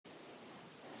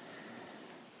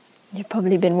You've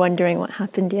probably been wondering what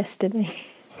happened yesterday.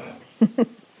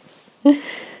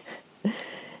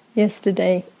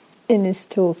 Yesterday, in his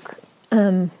talk,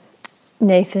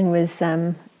 Nathan was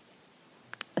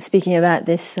speaking about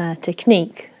this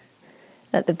technique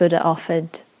that the Buddha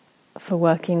offered for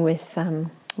working with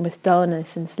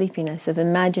dullness and sleepiness, of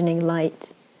imagining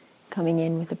light coming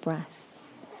in with the breath.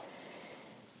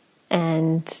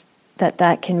 And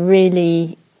that can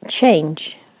really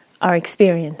change our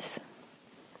experience.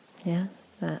 Yeah,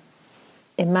 that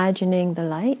imagining the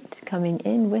light coming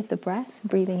in with the breath,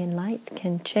 breathing in light,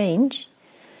 can change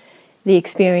the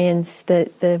experience,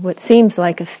 the what seems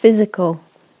like a physical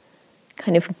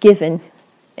kind of given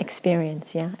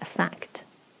experience, yeah, a fact.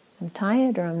 I'm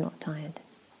tired or I'm not tired.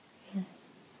 Yeah.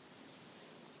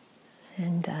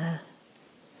 And there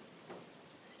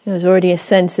was already a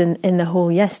sense in the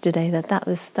hall yesterday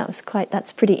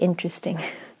that's pretty interesting.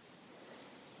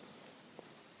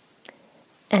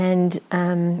 And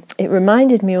it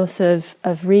reminded me also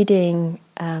of reading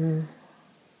a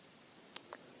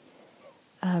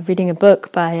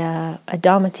book by a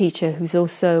Dharma teacher who's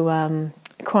also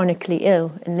chronically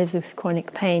ill and lives with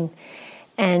chronic pain,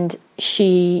 and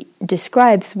she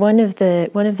describes one of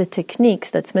the techniques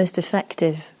that's most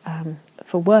effective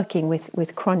for working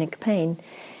with chronic pain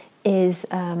is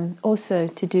also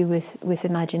to do with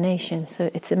imagination. So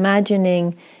it's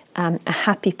imagining a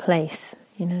happy place.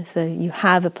 So you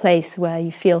have a place where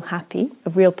you feel happy, a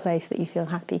real place that you feel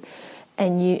happy,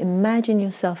 and you imagine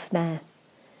yourself there.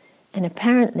 And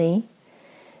apparently,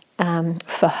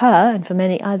 for her and for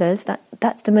many others,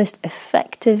 that's the most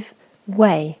effective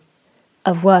way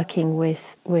of working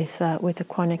with a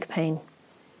chronic pain.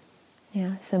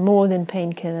 Yeah, so more than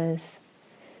painkillers,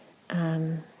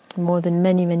 more than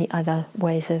many other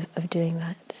ways of doing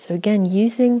that. So again,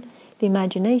 using the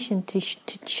imagination to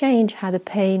change how the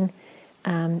pain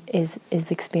is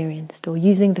experienced, or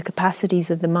using the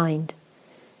capacities of the mind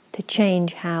to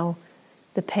change how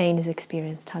the pain is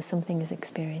experienced, how something is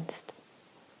experienced.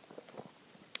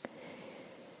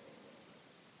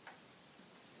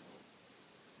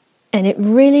 And it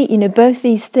really, both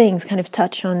these things kind of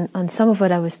touch on some of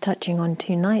what I was touching on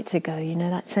 2 nights ago,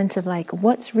 that sense of like,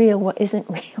 what's real, what isn't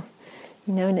real.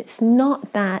 And it's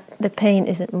not that the pain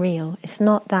isn't real. It's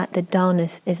not that the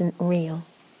dullness isn't real.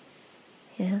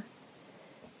 Yeah?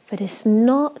 But it's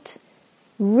not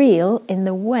real in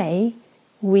the way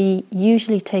we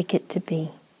usually take it to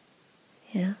be.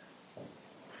 Yeah.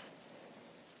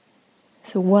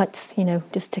 So what's,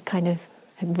 just to kind of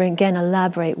again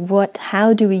elaborate,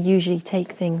 how do we usually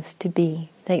take things to be?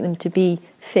 Take them to be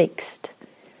fixed,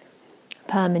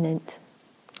 permanent,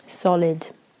 solid,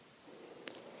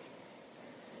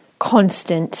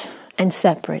 constant, and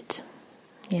separate.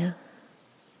 Yeah.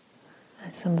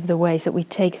 That's some of the ways that we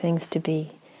take things to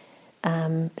be.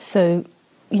 So,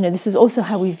 this is also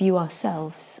how we view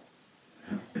ourselves.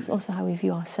 It's also how we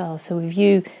view ourselves. So we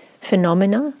view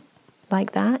phenomena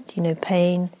like that,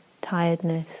 pain,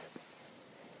 tiredness,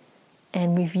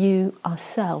 and we view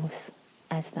ourselves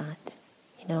as that.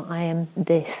 I am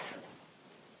this.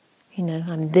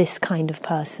 I'm this kind of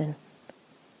person.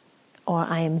 Or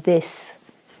I am this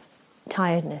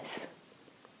tiredness.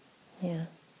 Yeah.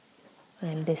 I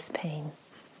am this pain.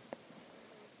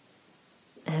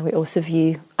 And we also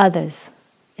view others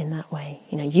in that way.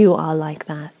 You are like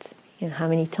that. How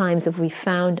many times have we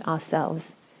found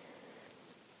ourselves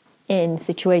in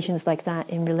situations like that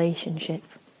in relationship?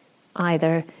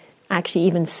 Either actually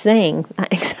even saying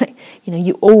that exact,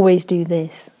 you always do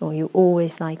this, or you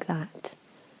always like that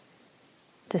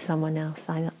to someone else.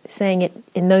 Either saying it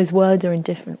in those words or in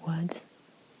different words.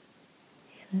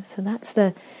 So that's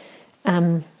the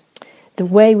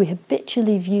way we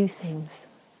habitually view things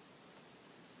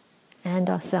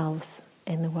and ourselves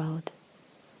in the world.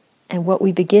 And what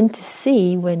we begin to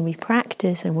see when we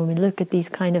practice and when we look at these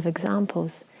kind of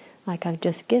examples, like I've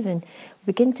just given,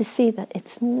 we begin to see that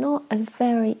it's not a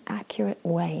very accurate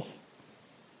way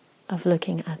of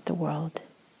looking at the world.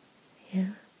 Yeah?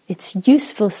 It's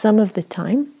useful some of the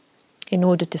time in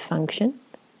order to function.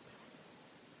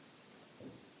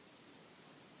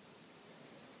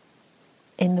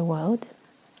 In the world,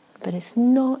 but it's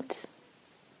not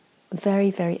very,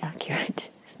 very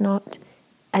accurate. It's not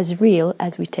as real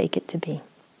as we take it to be.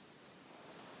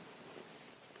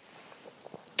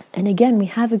 And again, we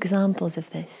have examples of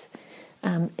this,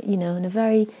 on a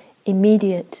very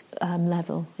immediate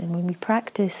level. And when we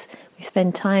practice, we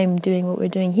spend time doing what we're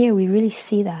doing here, we really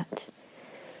see that.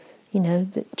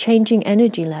 The changing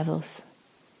energy levels.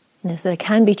 So there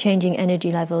can be changing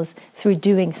energy levels through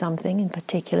doing something in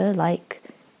particular, like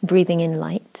breathing in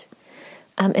light.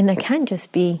 And there can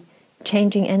just be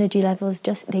changing energy levels,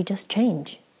 they just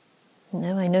change.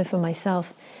 I know for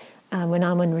myself, when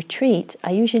I'm on retreat,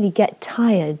 I usually get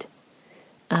tired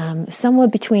somewhere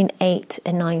between 8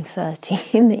 and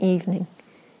 9:30 in the evening.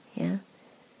 Yeah,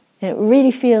 and it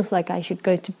really feels like I should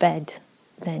go to bed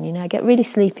then. I get really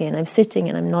sleepy and I'm sitting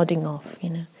and I'm nodding off.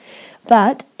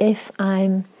 But if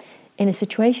I'm in a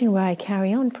situation where I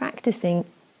carry on practicing,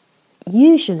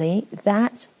 usually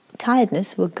that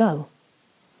tiredness will go.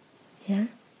 Yeah,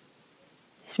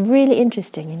 it's really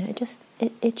interesting.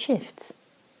 It shifts.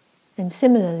 And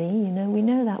similarly, we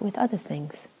know that with other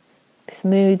things, with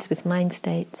moods, with mind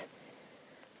states.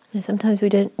 Sometimes we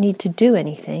don't need to do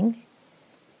anything,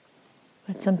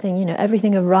 but something,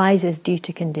 everything arises due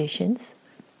to conditions,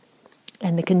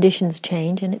 and the conditions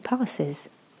change and it passes.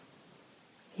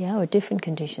 Yeah, or different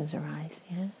conditions arise.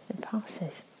 Yeah, it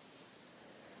passes.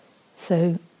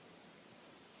 So,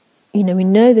 we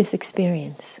know this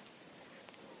experience.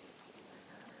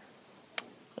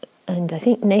 And I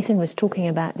think Nathan was talking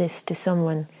about this to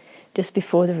someone just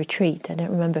before the retreat. I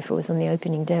don't remember if it was on the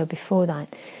opening day or before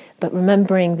that. But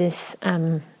remembering this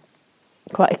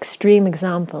quite extreme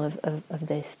example of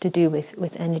this to do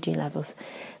with energy levels.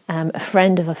 A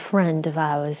friend of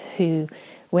ours who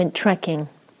went trekking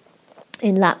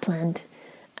in Lapland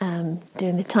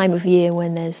during the time of year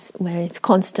where it's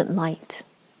constant light.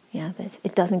 Yeah,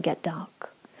 it doesn't get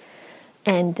dark.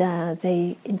 And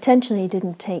they intentionally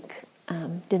didn't take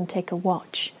a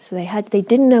watch, so they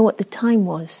didn't know what the time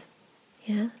was.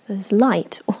 Yeah, there's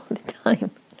light all the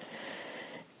time,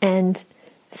 and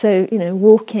so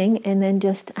walking and then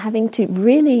just having to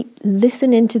really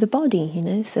listen into the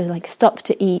body. So like stop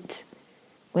to eat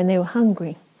when they were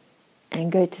hungry,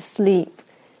 and go to sleep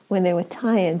when they were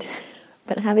tired,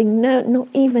 but having not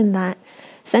even that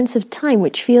sense of time,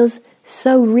 which feels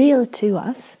so real to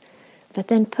us, but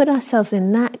then put ourselves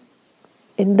in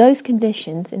those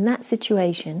conditions, in that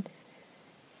situation,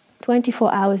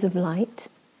 24 hours of light,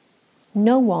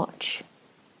 no watch,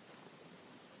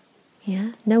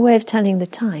 yeah, no way of telling the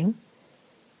time,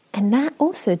 and that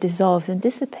also dissolves and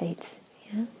dissipates,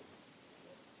 yeah.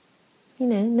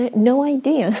 No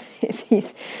idea if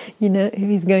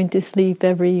he's going to sleep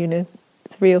every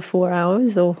 3 or 4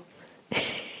 hours, or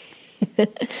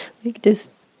like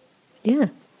just, yeah,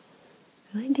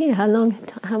 no idea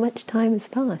how much time has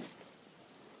passed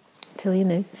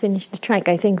till finish the trek.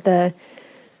 I think the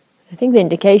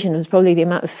indication was probably the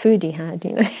amount of food he had.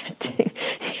 He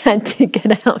had to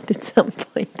get out at some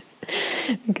point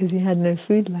because he had no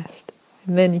food left,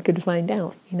 and then he could find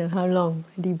out how long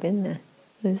had he been there.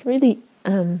 It's really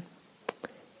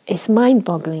it's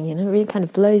mind-boggling. It really kind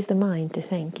of blows the mind to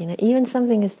think. Even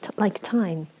something as like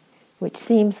time, which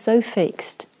seems so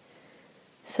fixed,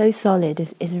 so solid,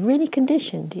 is really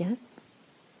conditioned. Yeah,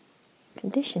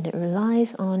 conditioned. It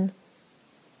relies on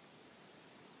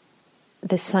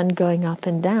the sun going up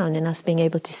and down and us being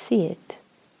able to see it,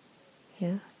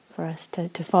 yeah, for us to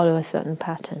follow a certain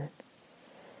pattern.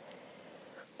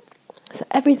 So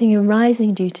everything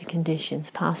arising due to conditions,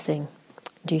 passing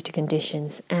due to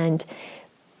conditions, and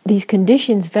these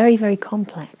conditions very, very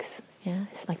complex. Yeah,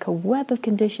 it's like a web of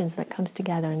conditions that comes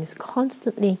together and is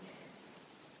constantly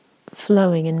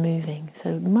flowing and moving.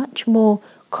 So much more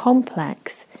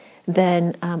complex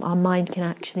than our mind can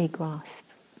actually grasp.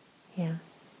 Yeah.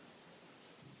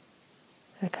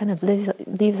 It kind of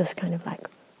leaves us kind of like,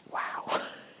 wow.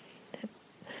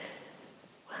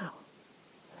 Wow.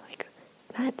 Like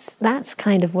that's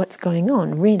kind of what's going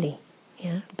on, really.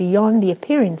 Yeah. Beyond the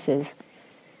appearances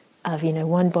of,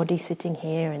 one body sitting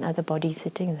here and other bodies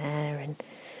sitting there and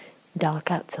dark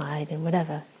outside and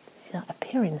whatever. These are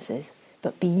appearances.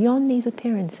 But beyond these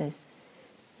appearances,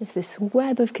 there's this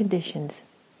web of conditions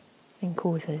and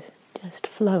causes just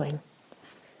flowing.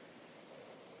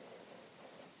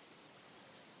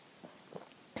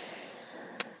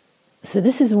 So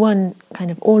this is one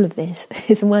kind of, all of this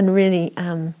is one really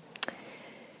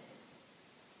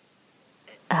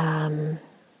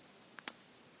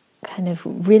kind of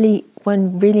really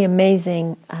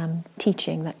amazing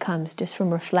teaching that comes just from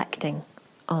reflecting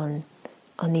on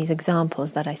these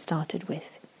examples that I started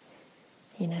with.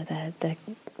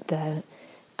 The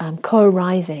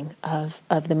co-arising of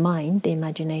the mind, the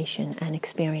imagination, and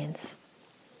experience.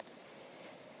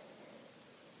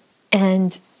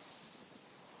 And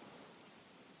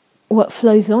what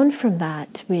flows on from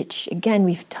that, which again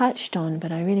we've touched on, but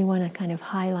I really want to kind of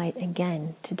highlight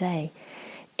again today,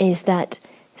 is that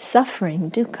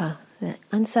suffering, dukkha, the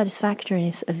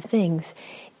unsatisfactoriness of things,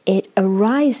 it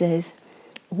arises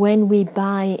when we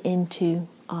buy into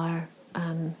our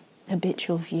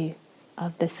habitual view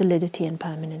of the solidity and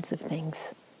permanence of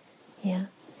things. Yeah,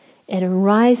 It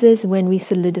arises when we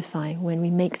solidify, when we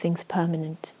make things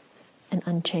permanent and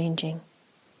unchanging.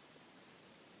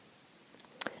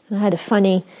 And I had a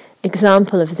funny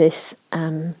example of this.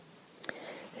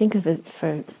 Think of it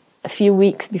for a few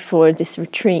weeks before this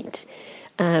retreat.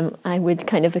 I would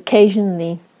kind of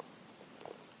occasionally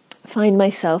find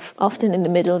myself, often in the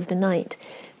middle of the night,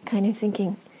 kind of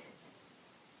thinking,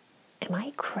 am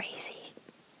I crazy?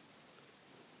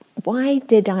 Why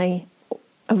did I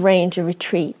arrange a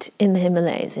retreat in the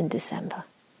Himalayas in December?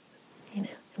 Am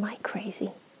I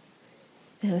crazy?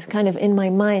 And it was kind of in my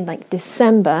mind like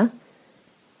December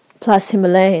plus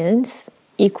Himalayas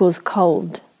equals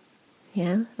cold.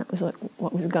 Yeah, that was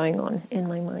what was going on in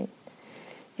my mind.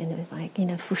 And it was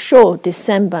like, for sure,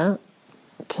 December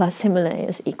plus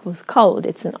Himalayas equals cold.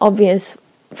 It's an obvious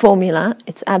formula.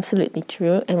 It's absolutely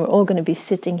true. And we're all going to be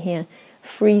sitting here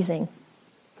freezing,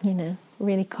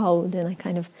 really cold. And I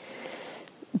kind of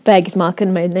begged Mark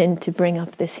and Maylin to bring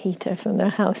up this heater from their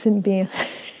house in Beer,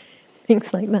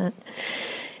 things like that.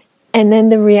 And then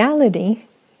the reality,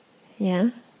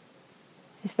 is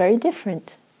very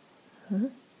different.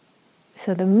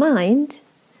 So the mind,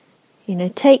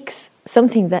 takes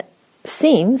something that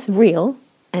seems real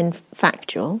and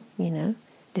factual,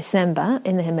 December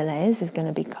in the Himalayas is going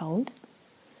to be cold.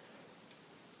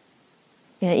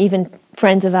 Even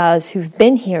friends of ours who've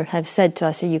been here have said to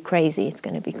us, are you crazy? It's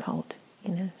going to be cold.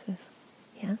 So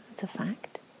it's a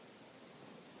fact.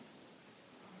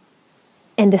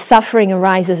 And the suffering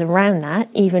arises around that,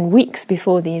 even weeks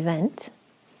before the event.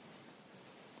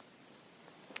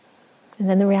 And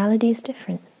then the reality is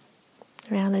different.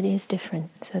 The reality is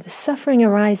different. So the suffering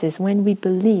arises when we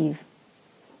believe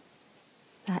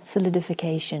that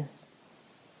solidification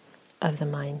of the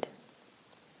mind.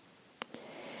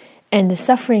 And the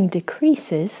suffering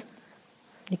decreases,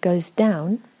 it goes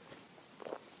down,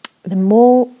 the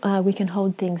more we can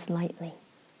hold things lightly.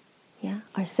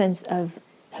 Our sense of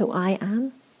who I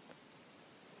am,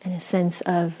 and a sense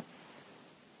of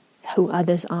who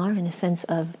others are, and a sense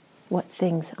of what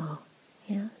things are.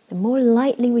 The more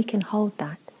lightly we can hold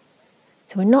that.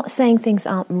 So we're not saying things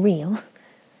aren't real,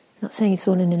 not saying it's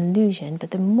all an illusion,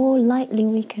 but the more lightly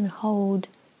we can hold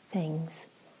things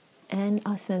and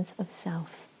our sense of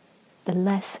self, the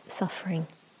less suffering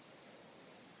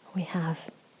we have.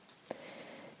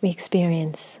 We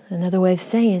experience. Another way of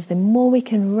saying is the more we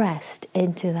can rest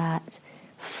into that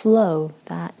flow,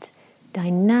 that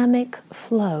dynamic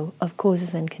flow of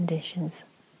causes and conditions,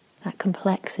 that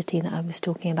complexity that I was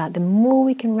talking about, the more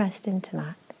we can rest into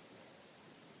that,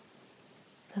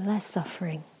 the less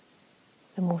suffering,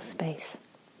 the more space.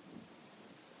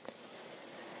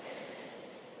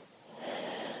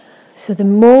 So the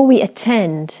more we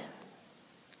attend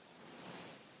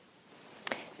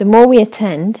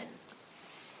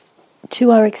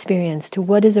to our experience, to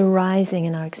what is arising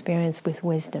in our experience with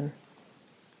wisdom,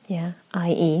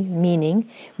 i.e., meaning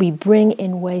we bring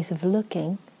in ways of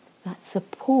looking that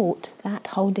support that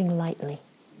holding lightly,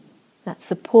 that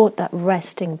support that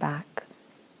resting back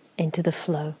into the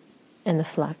flow and the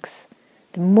flux.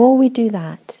 The more we do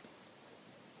that,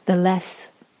 the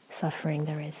less suffering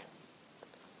there is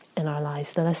in our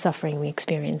lives, the less suffering we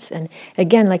experience. And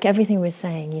again, like everything we're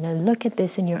saying, look at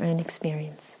this in your own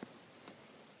experience.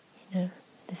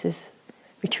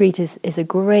 Retreat is a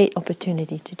great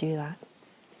opportunity to do that.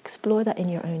 Explore that in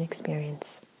your own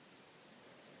experience.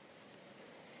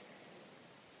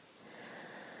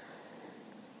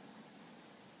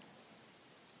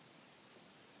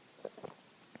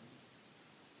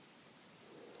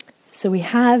 So we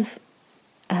have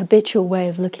a habitual way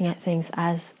of looking at things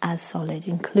as solid,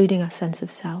 including our sense of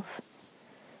self.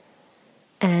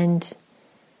 And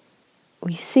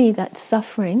we see that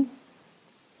suffering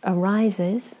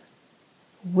arises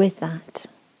with that.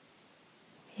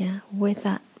 With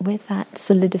that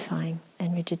solidifying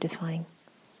and rigidifying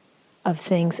of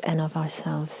things and of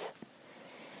ourselves.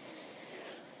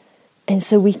 And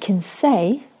so we can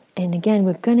say, and again,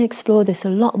 we're going to explore this a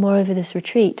lot more over this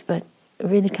retreat, but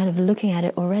really kind of looking at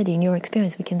it already in your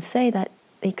experience, we can say that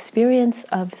the experience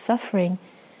of suffering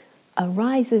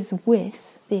arises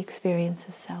with the experience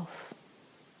of self.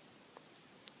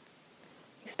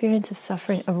 Experience of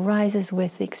suffering arises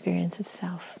with the experience of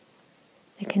self.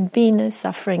 There can be no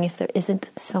suffering if there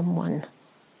isn't someone.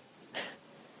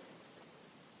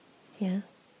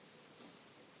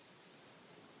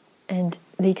 And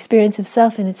the experience of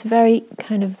self, and it's very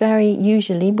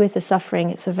usually with the suffering,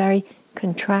 it's a very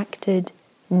contracted,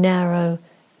 narrow,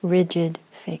 rigid,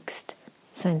 fixed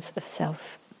sense of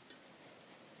self.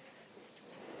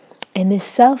 And this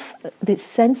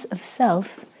sense of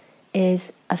self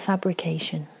is a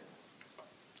fabrication.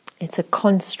 It's a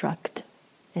construct.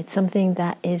 It's something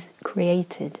that is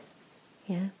created,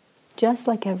 yeah, just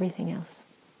like everything else,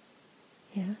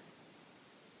 yeah.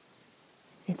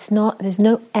 It's not, there's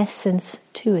no essence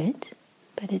to it,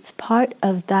 but it's part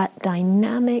of that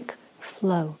dynamic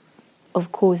flow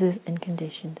of causes and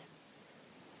conditions.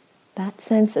 That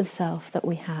sense of self that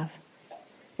we have.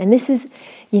 And this is,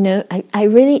 I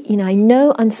really, I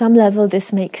know on some level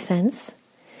this makes sense,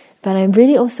 but I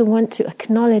really also want to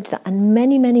acknowledge that on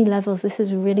many, many levels this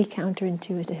is really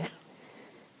counterintuitive.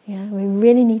 Yeah, we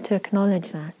really need to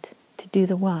acknowledge that to do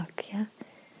the work, yeah.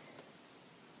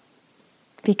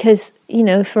 Because,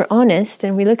 if we're honest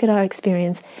and we look at our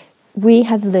experience, we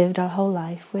have lived our whole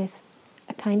life with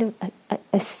a kind of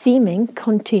a seeming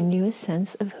continuous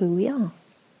sense of who we are.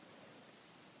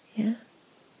 Yeah?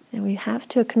 And we have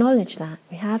to acknowledge that.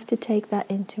 We have to take that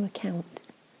into account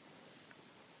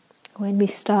when we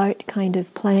start kind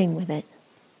of playing with it.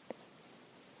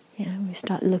 Yeah, we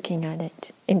start looking at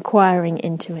it, inquiring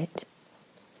into it.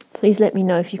 Please let me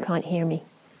know if you can't hear me.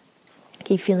 I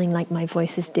keep feeling like my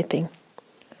voice is dipping.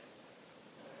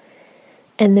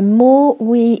 And the more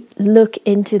we look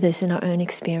into this in our own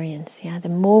experience, the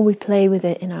more we play with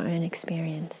it in our own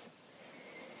experience,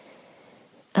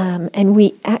 and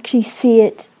we actually see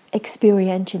it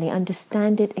experientially,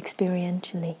 understand it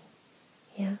experientially,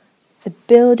 the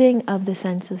building of the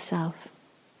sense of self,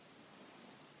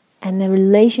 and the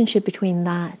relationship between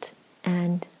that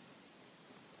and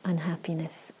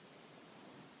unhappiness.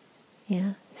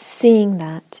 Seeing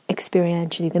that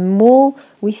experientially. The more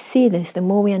we see this, the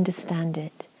more we understand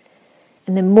it.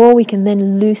 And the more we can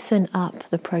then loosen up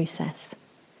the process.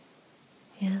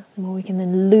 The more we can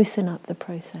then loosen up the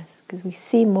process. Because we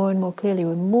see more and more clearly,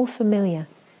 we're more familiar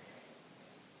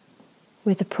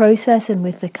with the process and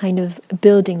with the kind of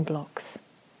building blocks,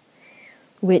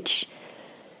 which,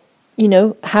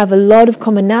 have a lot of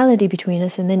commonality between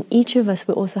us, and then each of us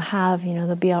will also have,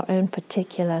 there'll be our own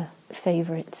particular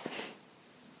favorites.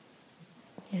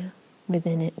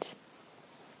 Within it.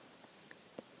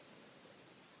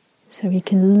 So we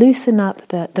can loosen up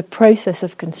the process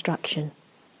of construction.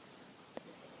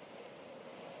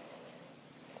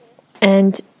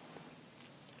 And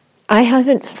I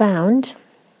haven't found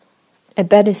a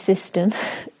better system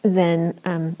than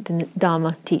the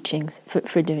Dharma teachings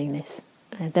for doing this.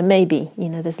 There may be,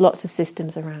 there's lots of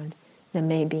systems around. There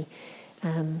may be.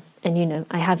 And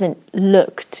I haven't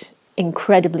looked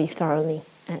incredibly thoroughly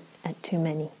at too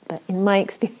many, but in my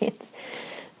experience,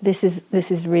 this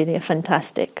is really a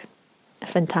fantastic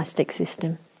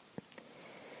system.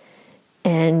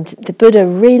 And the Buddha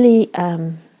really,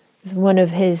 one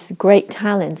of his great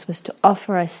talents was to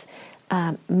offer us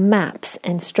maps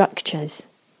and structures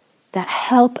that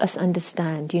help us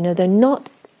understand. They're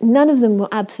not, none of them were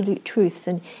absolute truths,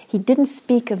 and he didn't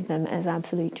speak of them as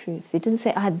absolute truths. He didn't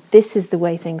say, this is the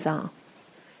way things are.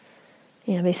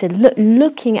 They said,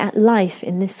 looking at life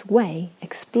in this way,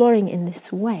 exploring in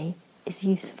this way, is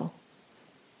useful.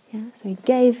 So he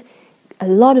gave a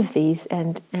lot of these,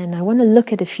 and I want to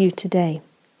look at a few today.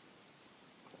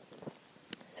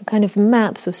 The kind of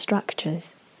maps or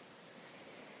structures.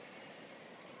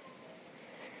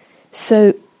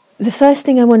 So the first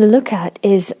thing I want to look at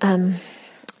is kind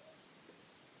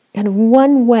of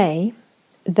one way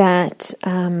that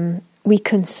we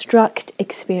construct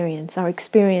experience, our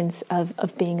experience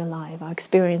of being alive, our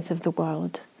experience of the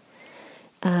world,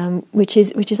 which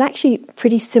is actually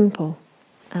pretty simple,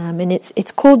 and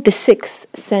it's called the 6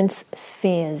 sense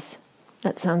spheres.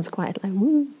 That sounds quite like,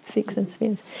 woo, 6 sense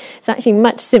spheres. It's actually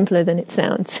much simpler than it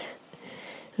sounds.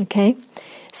 Okay,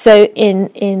 so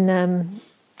in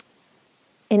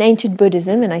ancient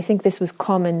Buddhism, and I think this was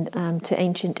common to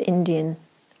ancient Indian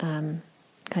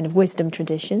kind of wisdom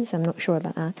traditions, I'm not sure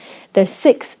about that. There's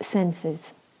 6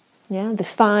 senses, the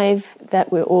 5 that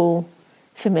we're all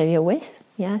familiar with,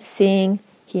 seeing,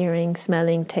 hearing,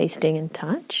 smelling, tasting, and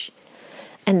touch.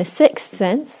 And the 6th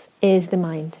sense is the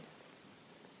mind.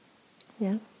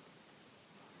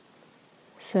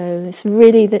 So it's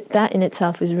really, that in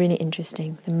itself is really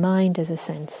interesting, the mind as a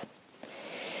sense.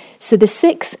 So the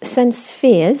 6 sense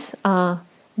spheres are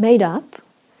made up,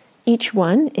 each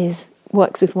one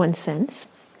works with one sense,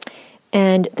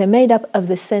 and they're made up of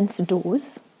the sense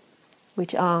doors,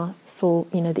 which are for,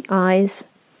 the eyes,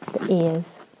 the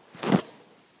ears,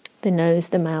 the nose,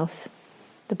 the mouth,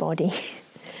 the body,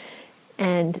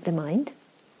 and the mind.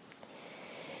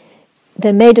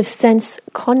 They're made of sense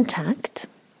contact,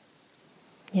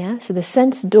 so the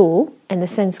sense door and the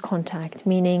sense contact,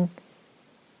 meaning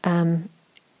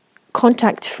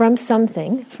contact from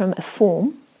something, from a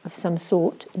form of some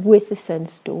sort, with the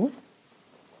sense door.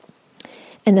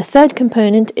 And the third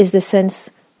component is the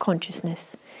sense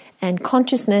consciousness. And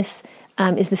consciousness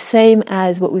is the same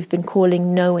as what we've been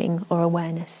calling knowing or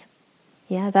awareness.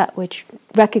 Yeah, that which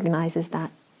recognizes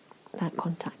that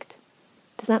contact.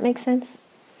 Does that make sense?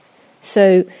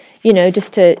 So,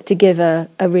 just to give a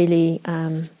really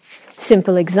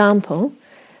simple example,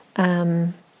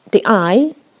 the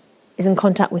eye is in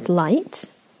contact with light,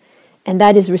 and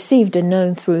that is received and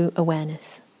known through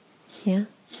awareness. Yeah?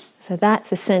 So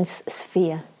that's a sense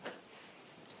sphere.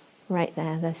 Right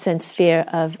there, the sense sphere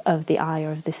of the eye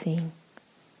or of the seeing.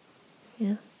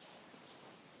 Yeah.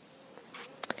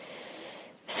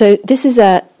 So this is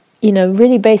a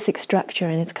really basic structure,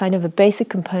 and it's kind of a basic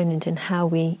component in how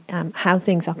we how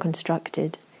things are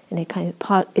constructed, and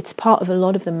it's part of a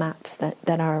lot of the maps that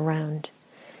are around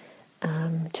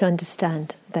to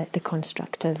understand the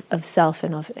construct of self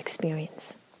and of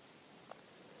experience.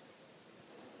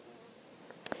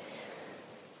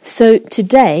 So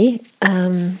today,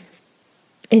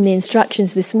 in the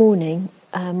instructions this morning,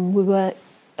 we were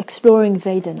exploring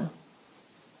Vedana.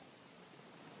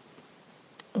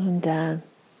 And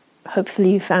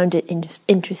hopefully you found it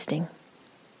interesting.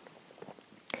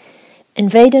 And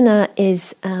Vedana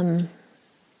is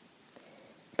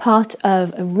part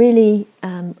of a really,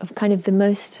 of kind of the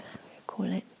most,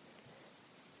 the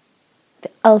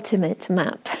ultimate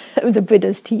map of the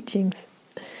Buddha's teachings,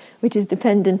 which is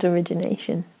dependent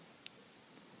origination.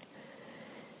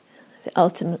 The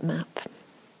ultimate map,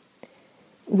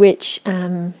 which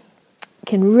can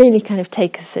really kind of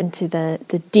take us into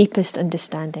the deepest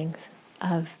understandings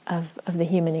of the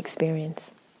human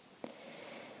experience.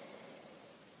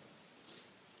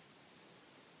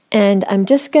 And I'm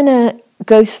just going to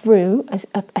go through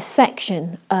a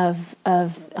section of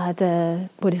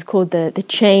what is called the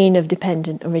chain of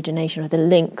dependent origination, or the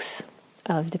links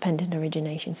of dependent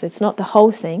origination. So it's not the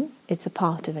whole thing, it's a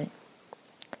part of it.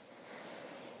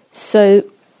 So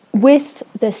with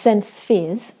the sense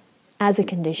spheres as a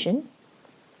condition,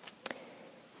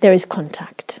 there is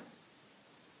contact.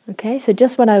 Okay, so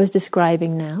just what I was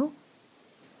describing now.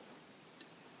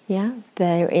 Yeah,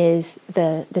 there is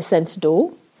the sense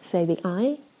door, say the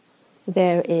eye.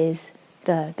 There is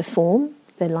the form,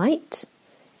 the light,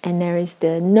 and there is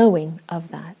the knowing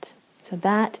of that. So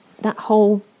that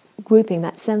whole grouping,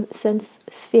 that sense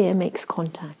sphere makes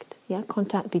contact. Yeah,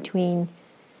 contact between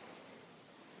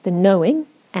the knowing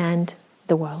and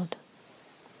the world.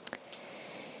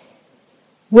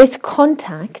 With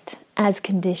contact as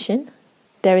condition,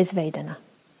 there is Vedana.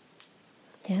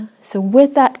 Yeah? So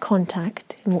with that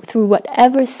contact, through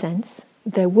whatever sense,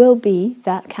 there will be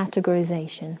that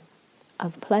categorization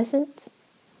of pleasant,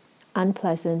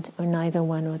 unpleasant, or neither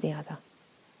one or the other.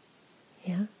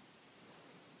 Yeah?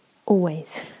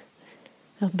 Always.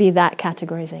 There'll be that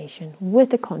categorization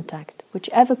with the contact.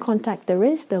 Whichever contact there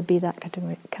is, there'll be that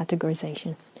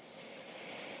categorization.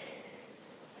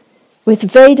 With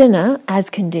Vedana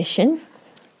as condition,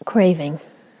 craving.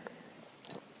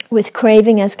 With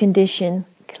craving as condition,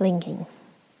 clinging.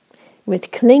 With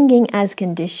clinging as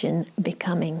condition,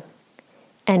 becoming.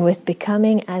 And with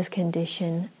becoming as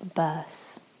condition,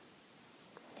 birth.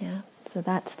 Yeah. So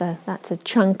that's a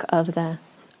chunk of the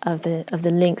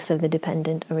links of the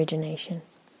dependent origination.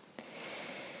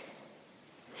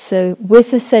 So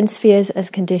with the sense spheres as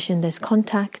condition, there's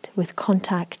contact. With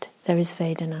contact, there is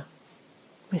Vedana.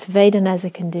 With Vedana as a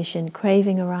condition,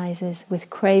 craving arises. With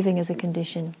craving as a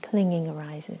condition, clinging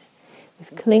arises.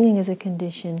 With clinging as a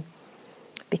condition,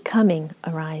 becoming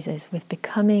arises. With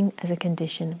becoming as a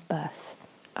condition, birth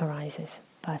arises.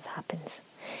 Birth happens.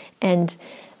 And,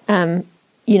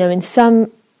 in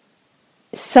some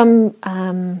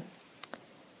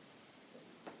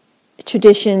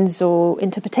traditions or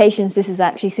interpretations, this is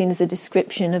actually seen as a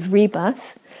description of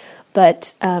rebirth,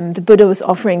 but the Buddha was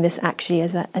offering this actually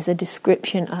as a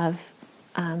description of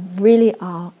really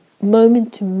our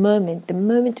moment-to-moment, the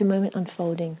moment-to-moment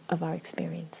unfolding of our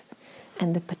experience,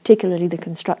 and particularly the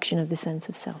construction of the sense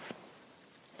of self.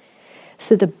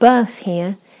 So the birth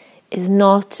here is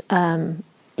not, a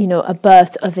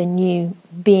birth of a new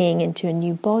being into a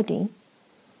new body,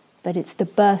 but it's the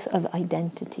birth of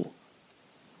identity.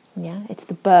 Yeah, it's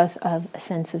the birth of a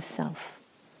sense of self.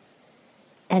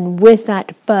 And with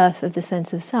that birth of the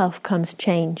sense of self comes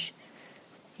change.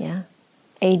 Yeah,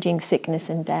 aging, sickness,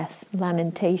 and death,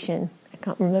 lamentation. I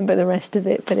can't remember the rest of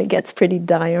it, but it gets pretty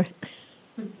dire.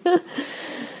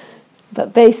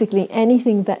 But basically,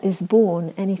 anything that is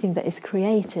born, anything that is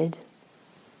created,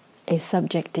 is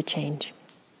subject to change.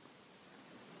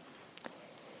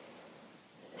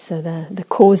 So the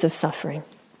cause of suffering.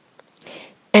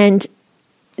 And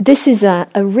this is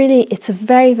it's a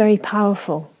very, very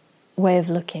powerful way of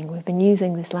looking. We've been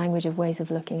using this language of ways of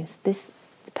looking. This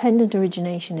Dependent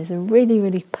origination is a really,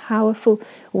 really powerful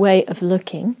way of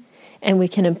looking, and we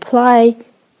can apply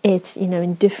it,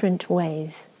 in different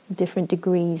ways, different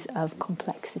degrees of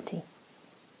complexity.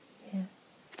 Yeah.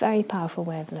 Very powerful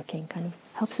way of looking, kind of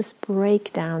helps us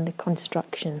break down the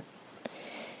construction.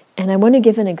 And I want to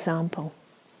give an example.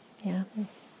 Yeah,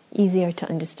 easier to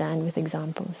understand with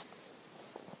examples.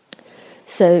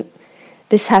 So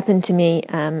this happened to me.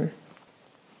 Now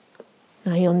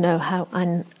you'll know how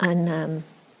what's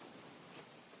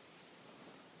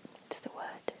the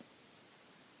word?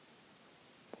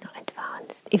 Not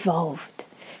advanced, evolved.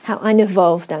 How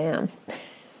unevolved I am,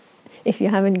 if you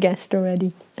haven't guessed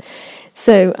already.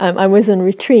 So I was on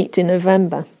retreat in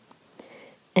November,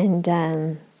 and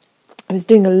I was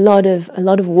doing a lot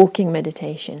of walking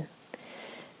meditation.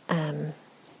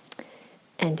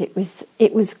 And it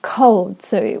was cold,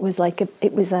 so it was like a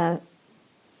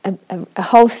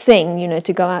whole thing,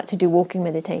 to go out to do walking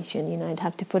meditation. I'd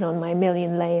have to put on my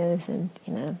million layers and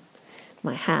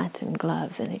my hat and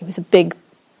gloves, and it was a big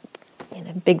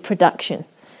production.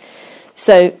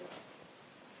 So,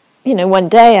 one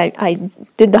day I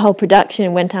did the whole production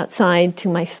and went outside to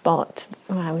my spot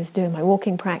where I was doing my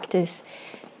walking practice,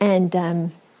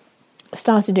 and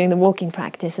started doing the walking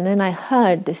practice, and then I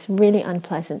heard this really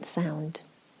unpleasant sound.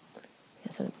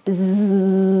 Sort of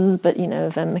bzzz, but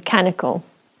of a mechanical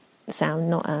sound,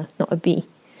 not a bee.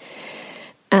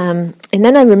 And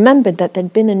then I remembered that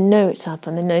there'd been a note up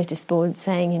on the notice board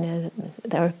saying, that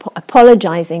they were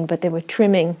apologizing, but they were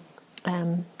trimming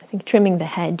the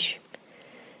hedge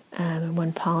in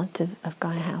one part of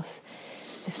Gaia House,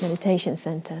 this meditation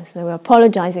center. So they were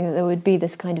apologizing that there would be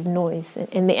this kind of noise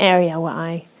in the area where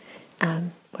I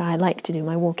like to do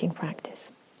my walking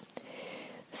practice.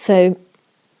 So,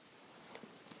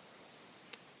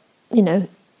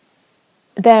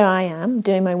 there I am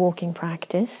doing my walking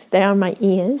practice. There are my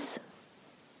ears.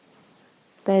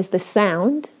 There's the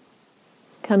sound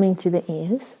coming to the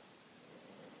ears.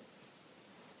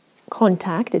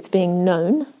 Contact, it's being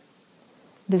known.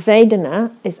 The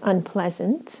Vedana is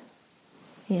unpleasant.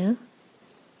 Yeah.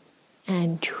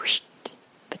 And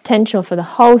potential for the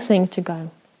whole thing to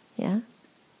go. Yeah.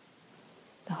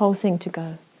 The whole thing to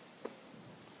go.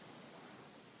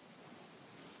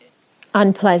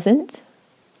 Unpleasant,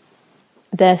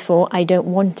 therefore I don't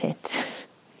want it.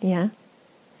 Yeah,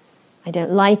 I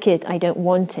don't like it, I don't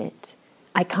want it,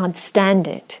 I can't stand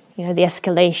it. The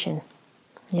escalation,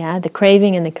 the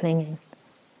craving and the clinging.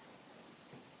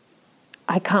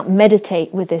 I can't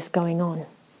meditate with this going on.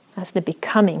 That's the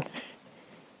becoming.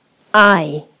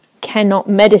 I cannot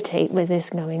meditate with this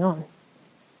going on.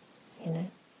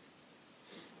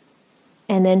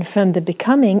 And then from the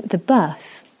becoming, the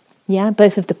birth.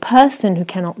 Both of the person who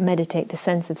cannot meditate, the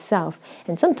sense of self,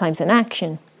 and sometimes an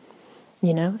action.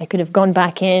 I could have gone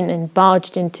back in and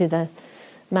barged into the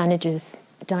manager's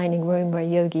dining room where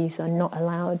yogis are not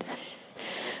allowed,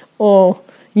 or,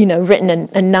 written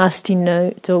a nasty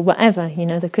note or whatever.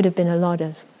 There could have been a lot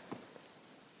of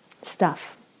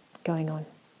stuff going on.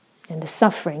 And the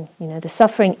suffering, the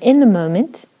suffering in the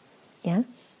moment,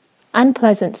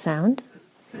 unpleasant sound,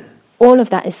 all of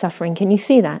that is suffering. Can you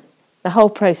see that? The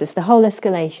whole process, the whole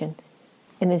escalation,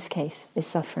 in this case, is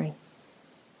suffering.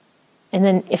 And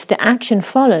then if the action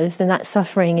follows, then that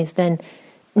suffering is then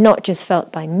not just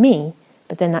felt by me,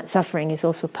 but then that suffering is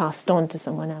also passed on to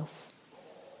someone else.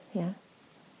 Yeah?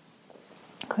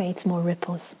 Creates more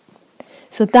ripples.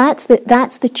 So that's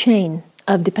the chain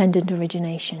of dependent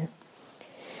origination.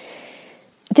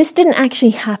 This didn't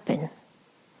actually happen,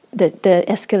 the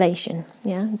escalation,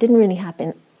 didn't really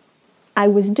happen. I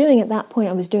was doing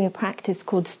a practice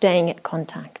called staying at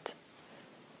contact.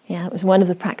 It was one of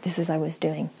the practices I was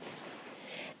doing.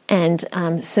 And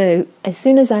so as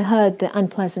soon as I heard the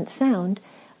unpleasant sound,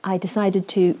 I decided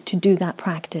to do that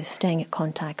practice, staying at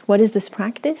contact. What is this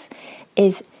practice?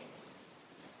 And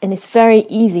it's very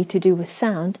easy to do with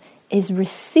sound, is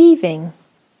receiving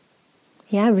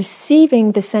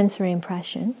the sensory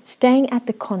impression, staying at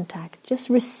the contact, just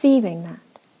receiving that.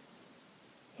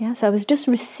 So I was just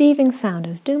receiving sound. I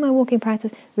was doing my walking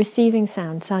practice, receiving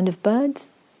sound. Sound of birds,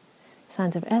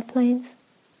 sounds of airplanes,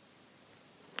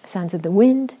 sounds of the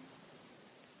wind,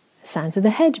 sounds of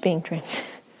the hedge being trimmed.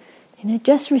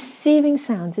 Just receiving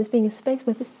sounds, just being a space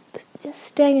with just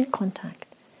staying in contact.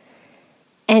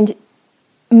 And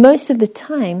most of the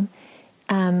time,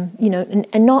 and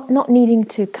not needing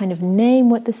to kind of name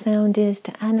what the sound is,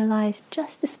 to analyze,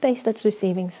 just a space that's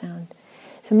receiving sound.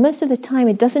 So most of the time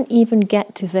it doesn't even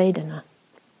get to Vedana.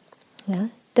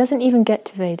 Doesn't even get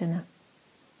to Vedana.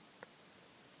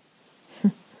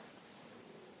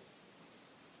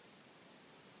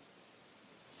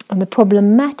 And the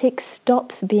problematic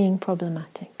stops being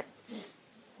problematic.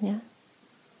 Yeah?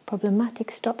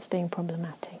 Problematic stops being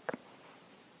problematic.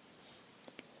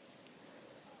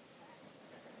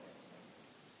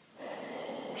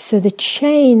 So the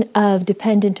chain of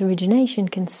dependent origination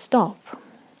can stop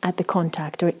at the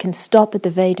contact, or it can stop at the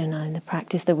Vedana in the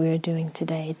practice that we are doing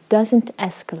today. It doesn't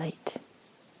escalate.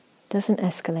 It doesn't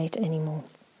escalate anymore.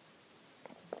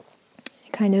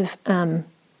 It kind of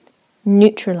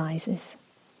neutralizes.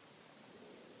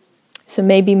 So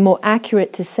maybe more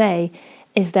accurate to say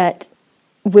is that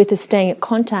with the staying at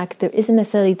contact, there isn't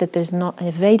necessarily that there's not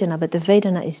a Vedana, but the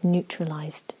Vedana is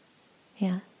neutralized.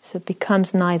 Yeah? So it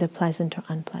becomes neither pleasant or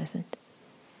unpleasant.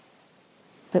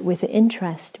 But with the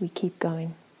interest, we keep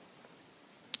going.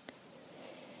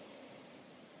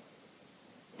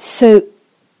 So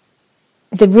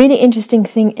the really interesting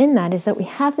thing in that is that we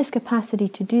have this capacity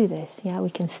to do this. Yeah, we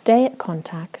can stay at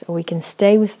contact, or we can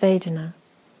stay with Vedana.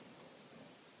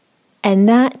 And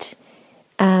that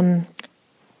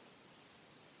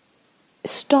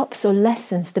stops or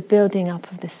lessens the building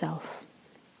up of the self.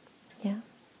 Yeah?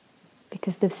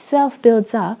 Because the self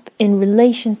builds up in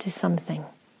relation to something.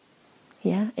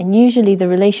 Yeah? And usually the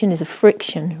relation is a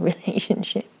friction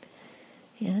relationship.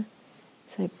 Yeah?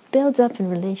 So it builds up in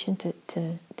relation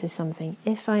to something.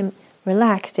 If I'm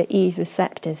relaxed, at ease,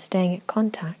 receptive, staying at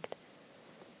contact,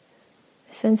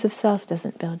 the sense of self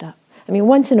doesn't build up. I mean,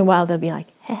 once in a while they'll be like,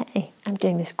 hey, I'm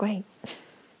doing this great.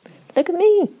 Look at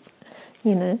me.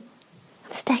 You know,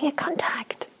 I'm staying at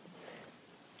contact.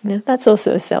 You know, that's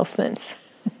also a self-sense.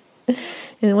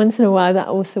 And once in a while that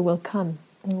also will come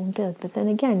and will build. But then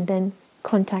again, then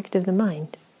contact of the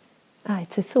mind.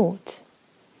 It's a thought.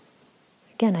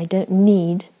 Again, I don't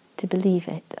need to believe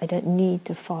it. I don't need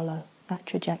to follow that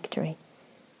trajectory.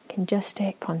 I can just stay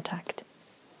at contact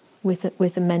with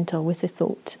a mental, with a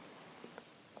thought.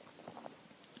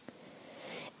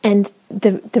 And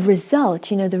the result,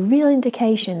 you know, the real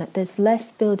indication that there's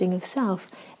less building of self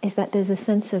is that there's a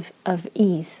sense of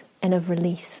ease and of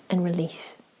release and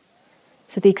relief.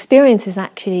 So the experience is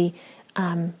actually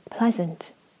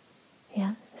pleasant.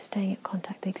 Yeah, staying at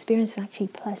contact. The experience is actually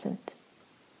pleasant.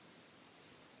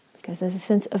 Because there's a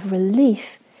sense of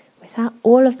relief without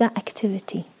all of that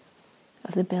activity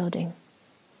of the building.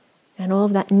 And all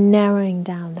of that narrowing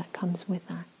down that comes with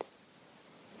that.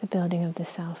 The building of the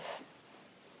self.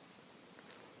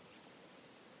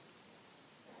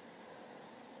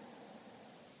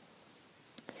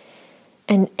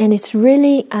 And it's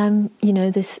really,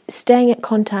 this staying at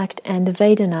contact and the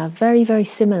Vedana are very, very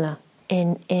similar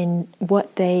in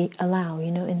what they allow,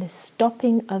 in the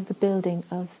stopping of the building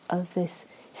of this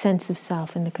sense of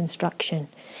self and the construction,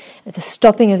 the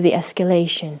stopping of the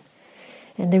escalation.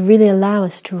 And they really allow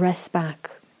us to rest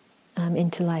back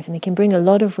into life, and they can bring a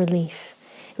lot of relief.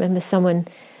 I remember someone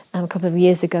a couple of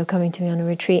years ago coming to me on a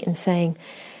retreat and saying,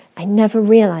 I never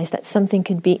realized that something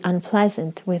could be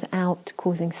unpleasant without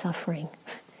causing suffering.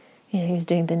 He was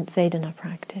doing the Vedana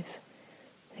practice.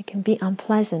 It can be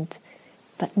unpleasant,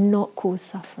 but not cause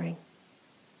suffering.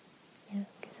 Yeah,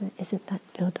 because isn't that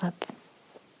built up?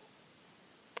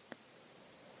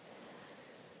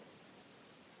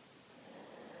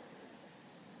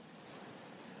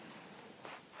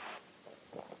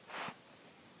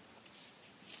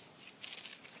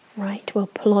 Right, we'll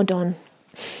plod on.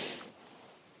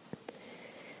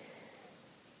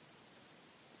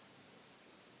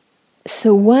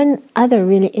 So one other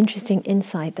really interesting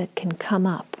insight that can come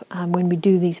up when we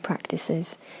do these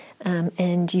practices,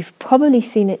 and you've probably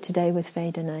seen it today with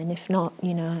Vedana, and if not, I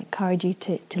encourage you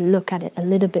to look at it a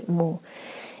little bit more,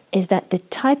 is that the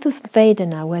type of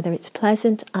Vedana, whether it's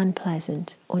pleasant,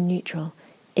 unpleasant, or neutral,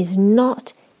 is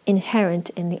not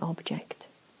inherent in the object.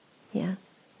 Yeah,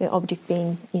 the object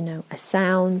being, a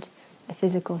sound, a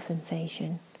physical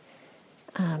sensation,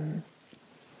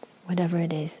 whatever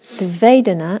it is. The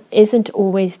Vedana isn't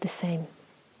always the same.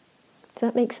 Does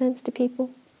that make sense to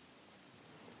people?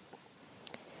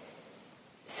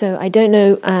 So I don't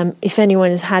know if anyone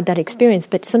has had that experience,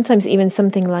 but sometimes even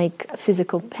something like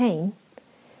physical pain,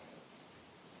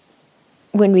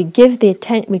 when we give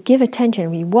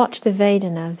attention, we watch the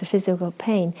Vedana of the physical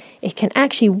pain, it can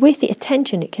actually, with the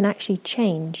attention, it can actually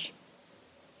change.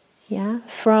 Yeah,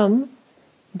 from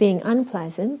being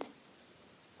unpleasant,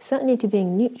 certainly to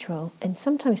being neutral, and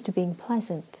sometimes to being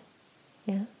pleasant.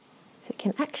 Yeah, so it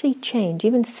can actually change.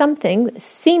 Even something that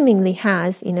seemingly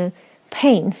has,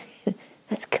 pain,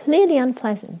 that's clearly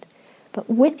unpleasant, but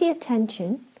with the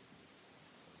attention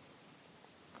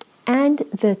and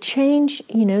the change,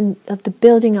 of the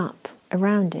building up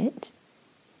around it,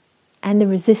 and the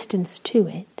resistance to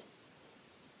it,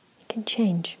 it can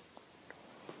change.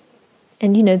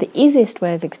 And the easiest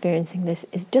way of experiencing this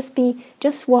is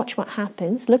just watch what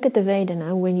happens. Look at the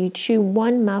Vedana when you chew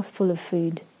one mouthful of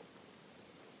food.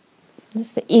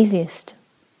 That's the easiest.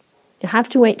 You have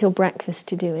to wait till breakfast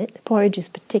to do it. Porridge is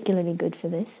particularly good for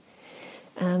this.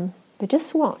 But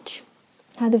just watch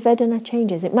how the Vedana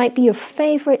changes. It might be your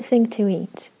favorite thing to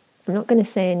eat. I'm not going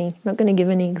to give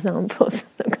any examples.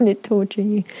 I'm not going to torture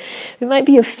you. It might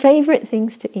be your favorite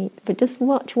things to eat, but just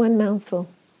watch one mouthful.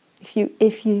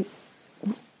 If you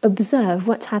observe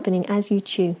what's happening as you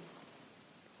chew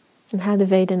and how the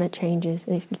Vedana changes,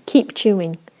 and if you keep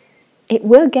chewing, it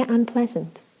will get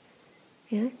unpleasant.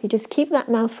 Yeah? If you just keep that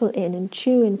mouthful in and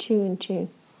chew and chew and chew,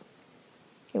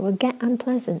 it will get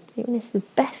unpleasant. Even it's the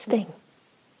best thing.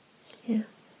 Yeah.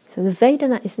 So the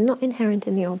Vedana is not inherent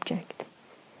in the object.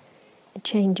 It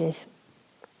changes.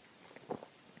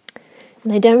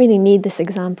 And I don't really need this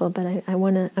example, but I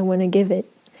want to give it.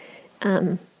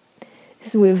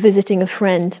 So we were visiting a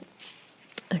friend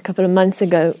a couple of months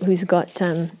ago who's got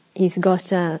a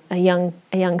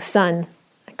young son.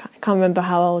 I can't remember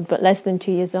how old, but less than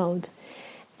 2 years old,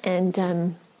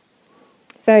 and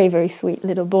very, very sweet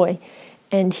little boy.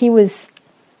 And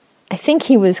I think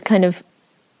he was kind of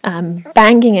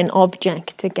banging an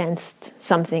object against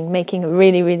something, making a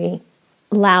really, really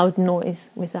loud noise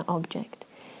with that object.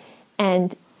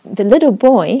 And the little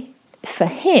boy, for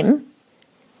him,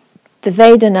 the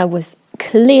Vedana was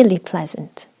clearly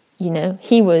pleasant. He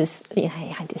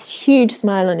had this huge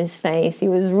smile on his face. He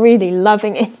was really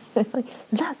loving it. It's like,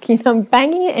 look, I'm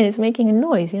banging it and it's making a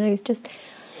noise. He's just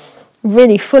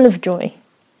really full of joy.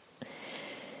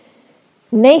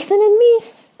 Nathan and me,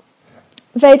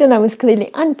 Vedana was clearly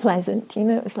unpleasant.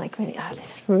 It was like, really,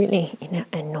 this is really,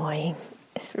 annoying.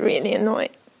 It's really annoying,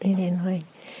 really annoying.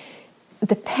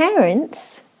 The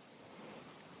parents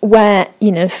were,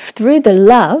 through the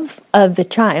love of the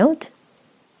child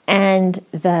and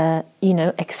the,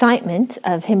 excitement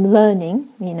of him learning,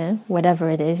 whatever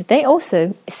it is, they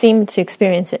also seemed to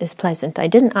experience it as pleasant. I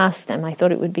didn't ask them. I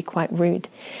thought it would be quite rude.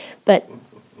 But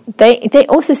they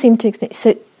also seemed to experience.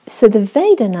 So the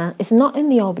Vedana is not in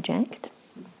the object.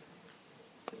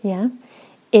 Yeah.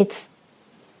 It's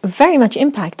very much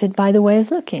impacted by the way of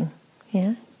looking.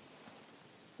 Yeah.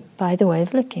 By the way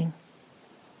of looking.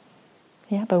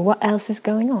 Yeah, but what else is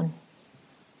going on?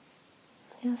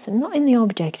 Yeah, so not in the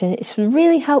object, and it's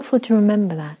really helpful to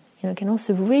remember that. It can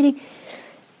also really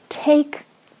take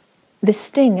the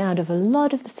sting out of a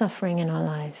lot of the suffering in our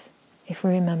lives if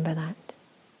we remember that.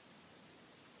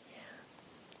 Yeah.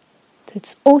 So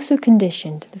it's also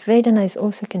conditioned. The Vedana is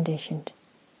also conditioned.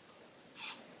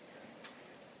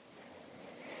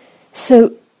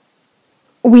 So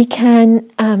we can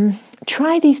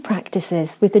try these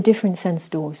practices with the different sense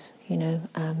doors,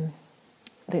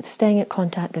 the staying at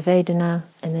contact, the Vedana,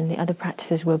 and then the other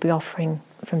practices we'll be offering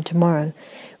from tomorrow.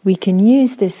 We can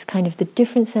use this kind of the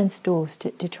different sense doors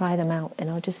to try them out. And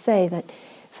I'll just say that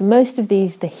for most of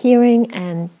these, the hearing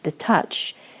and the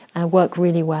touch work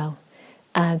really well.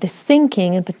 The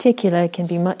thinking in particular can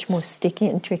be much more sticky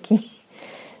and tricky.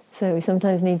 So we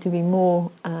sometimes need to be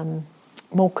more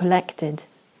collected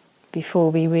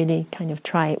before we really kind of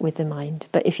try it with the mind.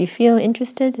 But if you feel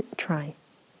interested, try.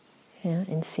 Yeah,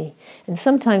 and see. And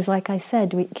sometimes, like I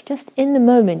said, we just in the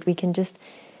moment we can just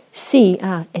see,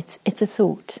 it's a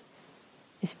thought.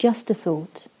 It's just a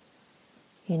thought.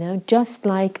 Just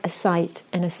like a sight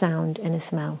and a sound and a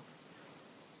smell.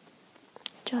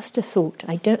 Just a thought.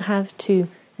 I don't have to,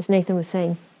 as Nathan was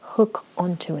saying, hook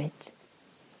onto it.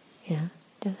 Yeah,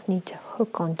 don't need to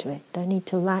hook onto it. Don't need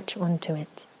to latch onto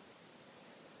it.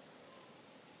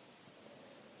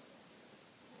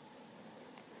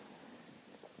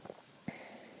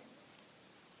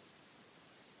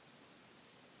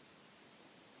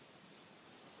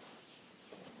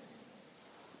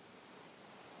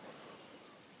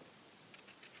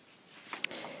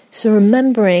 So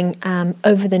remembering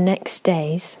over the next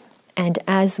days, and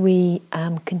as we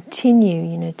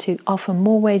continue, to offer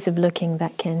more ways of looking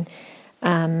that can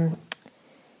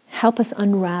help us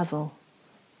unravel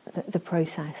the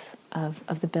process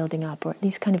of the building up, or at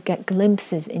least kind of get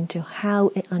glimpses into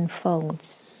how it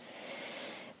unfolds.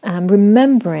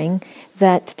 Remembering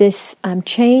that this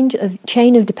chain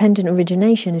of dependent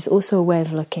origination is also a way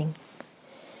of looking,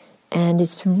 and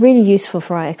it's really useful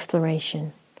for our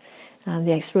exploration.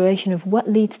 The exploration of what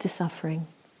leads to suffering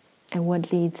and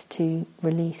what leads to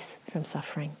release from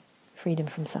suffering, freedom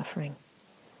from suffering.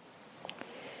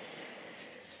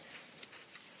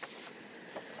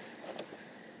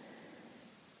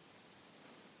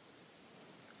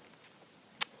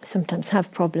 Sometimes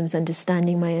have problems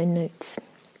understanding my own notes.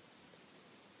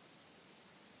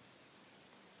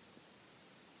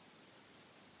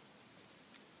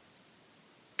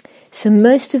 So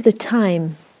most of the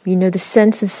time, the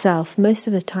sense of self, most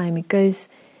of the time it goes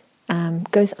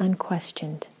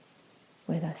unquestioned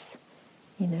with us.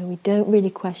 We don't really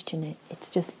question it.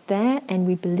 It's just there and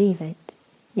we believe it.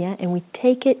 Yeah, and we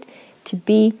take it to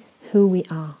be who we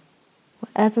are.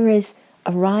 Whatever is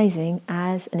arising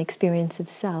as an experience of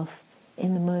self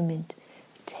in the moment,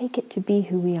 take it to be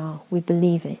who we are. We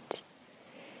believe it.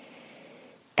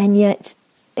 And yet,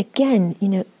 again,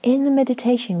 in the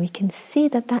meditation, we can see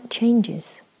that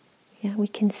changes. Yeah, we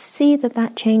can see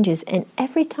that changes. And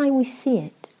every time we see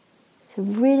it, it's a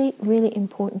really, really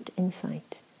important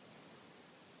insight.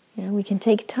 Yeah, we can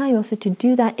take time also to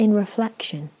do that in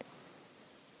reflection.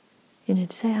 To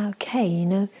say, okay,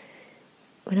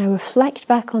 when I reflect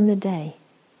back on the day,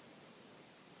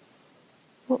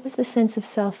 what was the sense of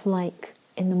self like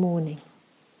in the morning?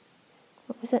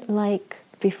 What was it like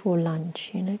before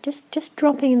lunch? Just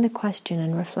dropping in the question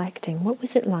and reflecting. What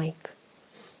was it like?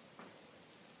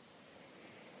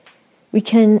 We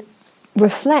can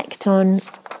reflect on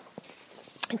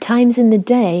times in the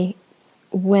day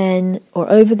or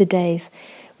over the days,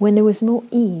 when there was more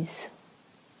ease,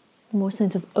 more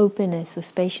sense of openness or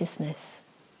spaciousness.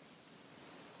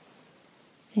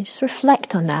 And just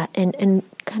reflect on that and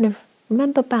kind of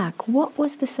remember back, what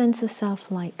was the sense of self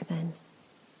like then?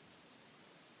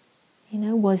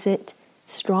 Was it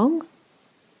strong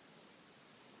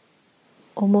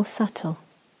or more subtle?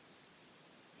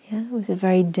 Yeah, was it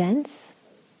very dense?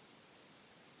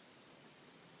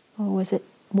 Or was it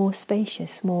more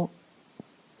spacious, more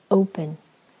open?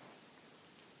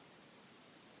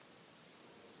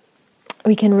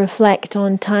 We can reflect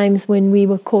on times when we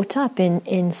were caught up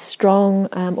in strong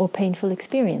or painful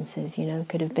experiences.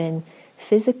 Could have been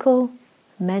physical,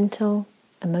 mental,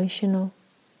 emotional.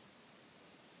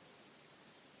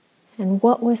 And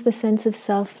what was the sense of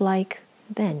self like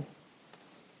then?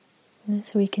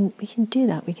 So we can do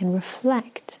that. We can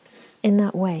reflect in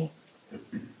that way.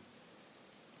 You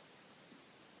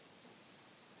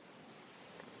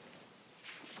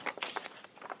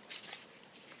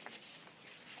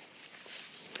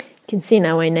can see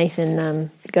now why Nathan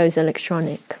goes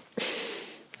electronic.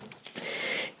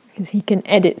 Because he can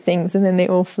edit things and then they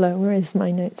all flow, whereas my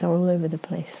notes are all over the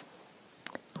place.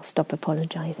 I'll stop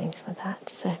apologizing for that.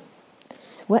 So,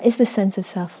 what is the sense of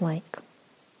self like?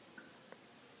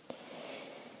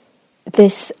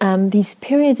 These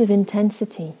periods of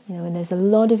intensity, when there's a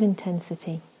lot of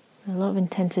intensity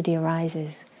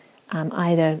arises,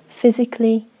 either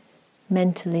physically,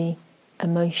 mentally,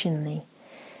 emotionally,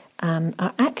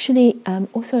 are actually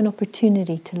also an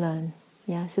opportunity to learn.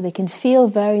 Yeah, so they can feel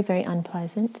very, very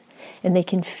unpleasant, and they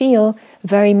can feel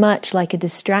very much like a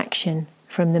distraction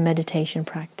from the meditation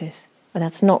practice. But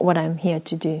that's not what I'm here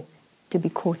to do, to be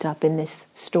caught up in this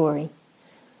story,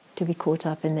 to be caught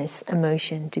up in this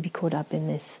emotion, to be caught up in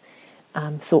this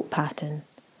thought pattern,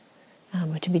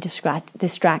 or to be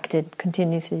distracted,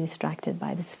 continuously distracted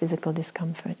by this physical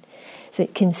discomfort. So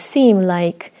it can seem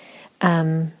like,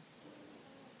 they're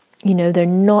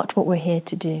not what we're here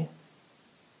to do.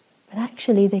 But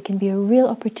actually they can be a real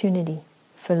opportunity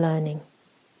for learning.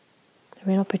 A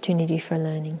real opportunity for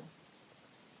learning.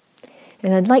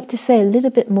 And I'd like to say a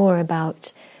little bit more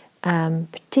about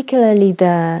particularly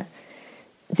the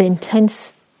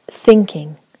intense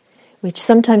thinking, which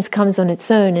sometimes comes on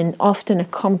its own and often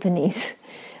accompanies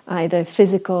either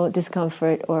physical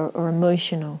discomfort or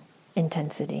emotional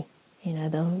intensity.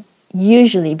 They'll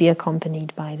usually be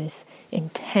accompanied by this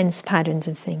intense patterns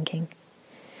of thinking.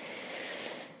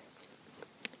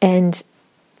 And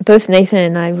both Nathan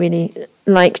and I really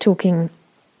like talking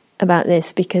about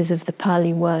this because of the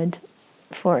Pali word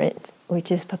for it,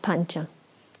 which is papancha,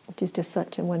 which is just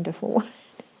such a wonderful word.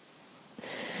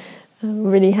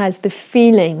 Really has the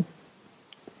feeling,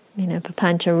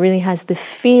 papancha really has the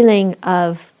feeling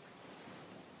of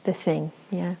the thing,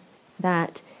 yeah,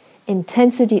 that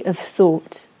intensity of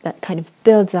thought that kind of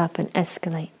builds up and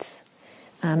escalates.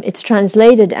 It's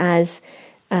translated as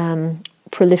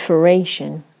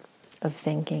proliferation of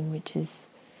thinking, which is,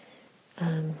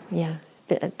 a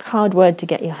hard word to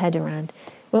get your head around.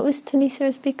 What was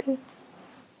Tanisara's Bhikkhu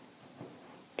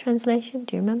translation?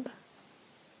 Do you remember?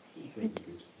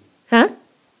 Huh?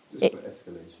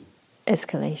 Escalation.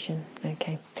 Escalation,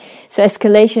 okay. So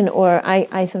escalation, or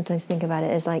I sometimes think about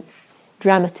it as like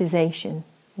dramatization,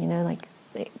 like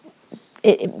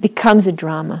it becomes a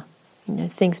drama,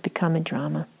 things become a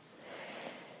drama.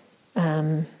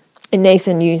 And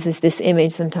Nathan uses this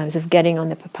image sometimes of getting on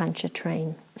the papancha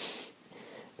train.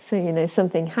 So,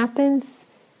 something happens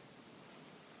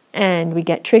and we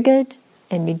get triggered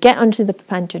and we get onto the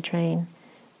papancha train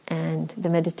and the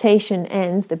meditation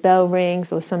ends, the bell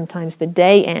rings, or sometimes the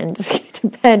day ends, we get to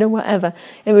bed or whatever,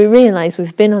 and we realize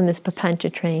we've been on this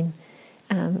papancha train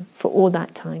for all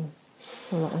that time,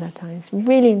 a lot of that time. It's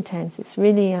really intense. It's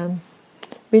really,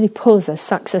 really pulls us,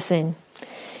 sucks us in.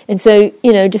 And so,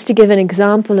 just to give an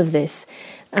example of this,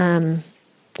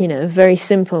 very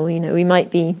simple, we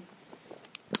might be,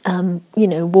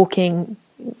 walking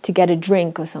to get a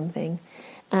drink or something,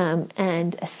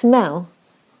 and a smell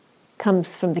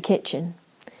comes from the kitchen,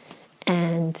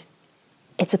 and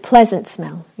it's a pleasant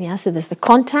smell. Yeah, so there's the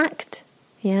contact,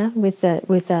 with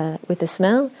the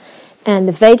smell, and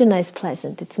the Vedana is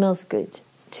pleasant. It smells good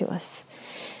to us,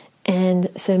 and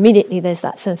so immediately there's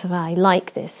that sense of, I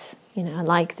like this. I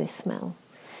like this smell.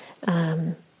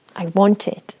 I want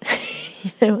it.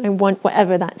 I want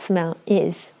whatever that smell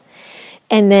is,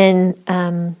 and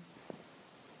then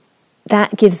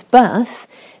that gives birth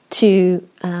to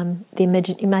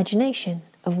the imagination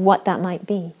of what that might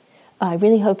be. Oh, I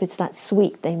really hope it's that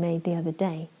sweet they made the other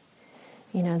day.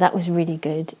 That was really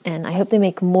good, and I hope they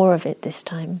make more of it this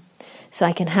time, so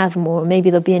I can have more. Maybe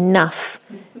there'll be enough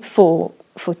for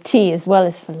tea as well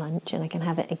as for lunch, and I can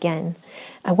have it again.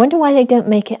 I wonder why they don't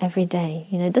make it every day.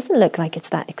 It doesn't look like it's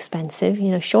that expensive.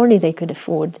 Surely they could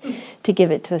afford to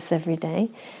give it to us every day.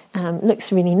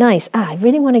 Looks really nice. I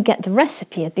really want to get the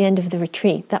recipe at the end of the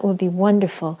retreat. That would be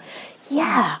wonderful.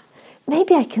 Yeah,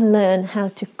 maybe I can learn how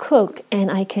to cook,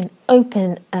 and I can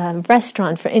open a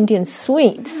restaurant for Indian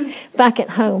sweets back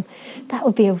at home. That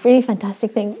would be a really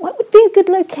fantastic thing. What would be a good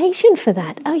location for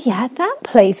that? Oh yeah, that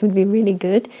place would be really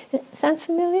good. Sounds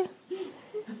familiar?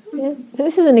 Yeah.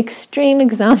 This is an extreme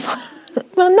example.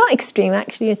 Well, not extreme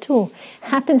actually at all.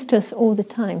 Happens to us all the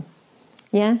time.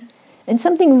 Yeah? And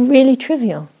something really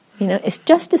trivial. It's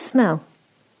just a smell.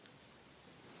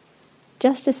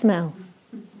 Just a smell.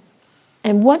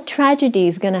 And what tragedy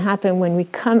is going to happen when we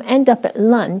end up at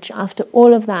lunch after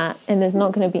all of that, and there's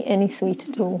not going to be any sweet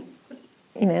at all?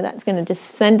 That's going to just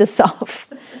send us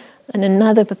off on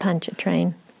another papancha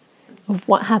train of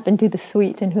what happened to the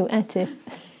sweet and who ate it.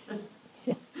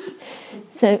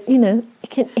 So,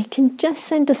 it can just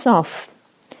send us off.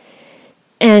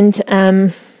 And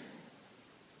a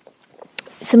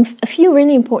few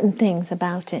really important things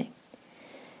about it.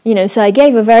 So I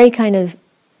gave a very kind of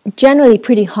generally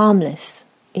pretty harmless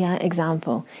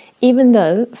example, even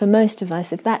though for most of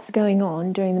us, if that's going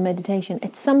on during the meditation,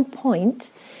 at some point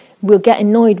we'll get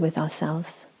annoyed with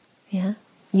ourselves,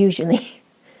 usually,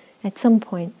 at some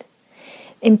point.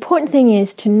 Important thing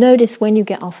is to notice when you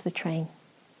get off the train,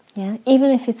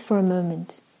 even if it's for a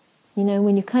moment.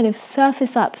 When you kind of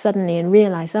surface up suddenly and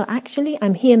realize, oh, actually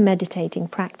I'm here meditating,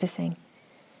 practicing.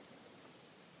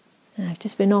 And I've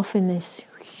just been off in this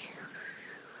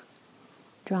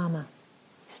drama,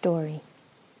 story,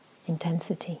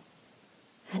 intensity.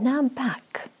 And now I'm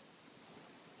back.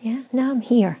 Now I'm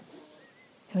here.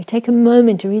 And we take a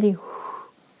moment to really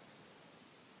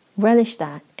relish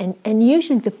that. And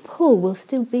usually the pull will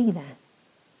still be there.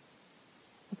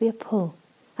 There'll be a pull.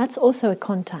 That's also a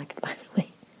contact, by the way.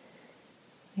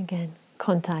 Again,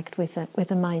 contact with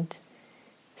a mind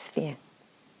sphere.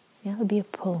 There'll be a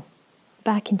pull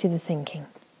back into the thinking.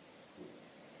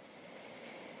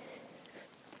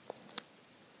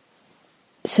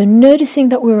 So noticing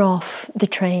that we're off the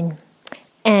train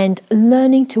and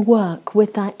learning to work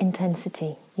with that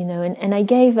intensity, and I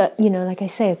gave like I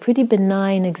say, a pretty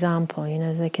benign example.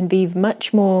 There can be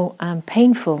much more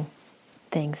painful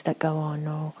things that go on,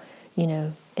 or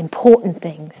important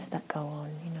things that go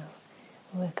on,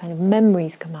 where kind of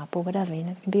memories come up or whatever.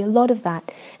 There can be a lot of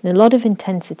that and a lot of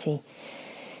intensity,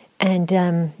 and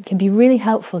it can be really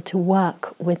helpful to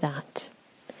work with that.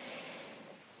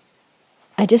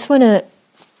 I just want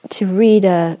to read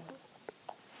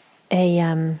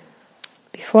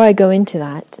before I go into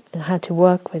that and how to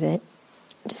work with it,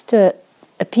 just a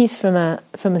piece from a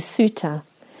sutta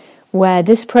where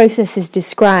this process is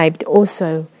described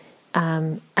also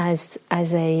as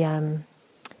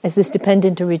this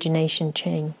dependent origination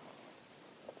chain.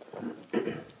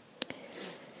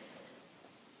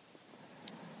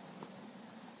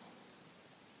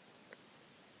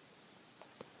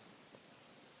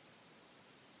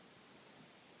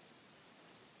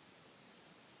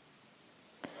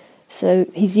 So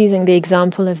he's using the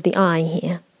example of the eye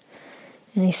here.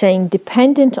 And he's saying,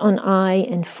 dependent on eye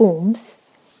and forms,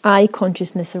 eye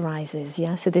consciousness arises.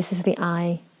 So this is the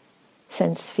eye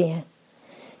sense sphere.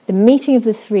 The meeting of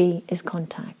the three is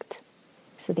contact.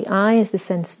 So the eye is the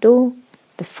sense door,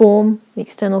 the form, the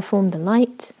external form, the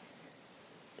light,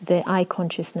 the eye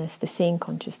consciousness, the seeing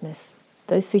consciousness.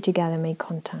 Those three together make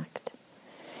contact.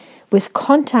 with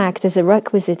contact as a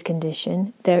requisite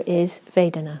condition, there is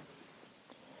Vedana.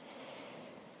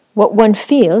 What one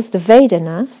feels, the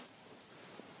Vedana,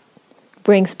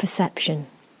 brings perception,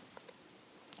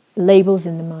 labels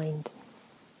in the mind.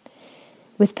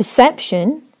 With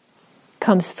perception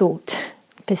comes thought.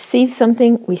 Perceive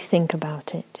something, we think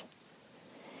about it.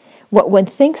 What one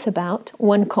thinks about,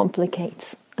 one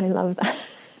complicates. I love that.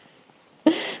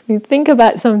 We think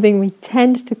about something, we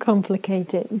tend to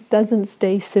complicate it. It doesn't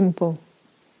stay simple.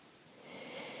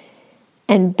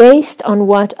 And based on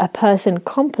what a person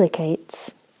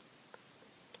complicates,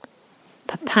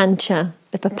 the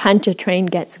papancha train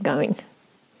gets going.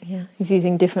 Yeah, he's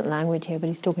using different language here, but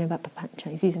he's talking about papancha.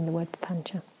 He's using the word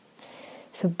papancha.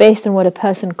 So based on what a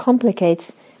person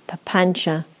complicates,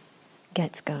 papancha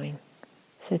gets going.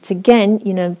 So it's again,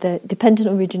 the dependent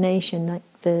origination, like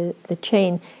the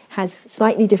chain, has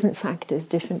slightly different factors,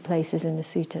 different places in the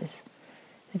suttas.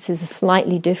 This is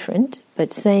slightly different,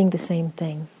 but saying the same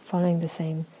thing, following the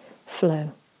same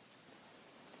flow.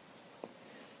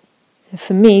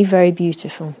 For me, very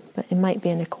beautiful, but it might be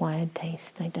an acquired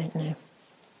taste, I don't know.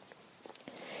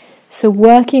 So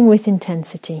working with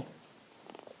intensity,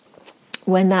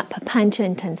 when that papancha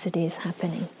intensity is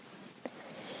happening.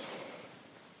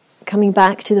 Coming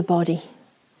back to the body,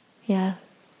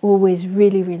 always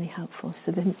really, really helpful.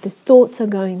 So the thoughts are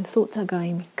going,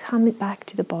 we come back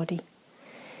to the body.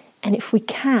 And if we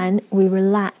can, we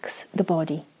relax the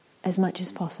body as much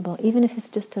as possible, even if it's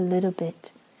just a little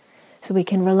bit. So we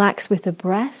can relax with the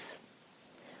breath,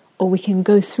 or we can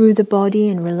go through the body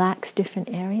and relax different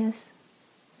areas.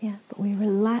 Yeah, but we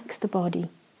relax the body.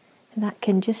 And that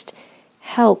can just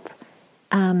help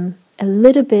a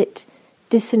little bit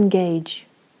disengage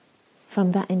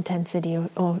from that intensity,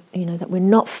 or that we're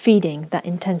not feeding that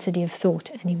intensity of thought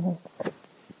anymore.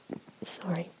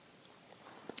 Sorry.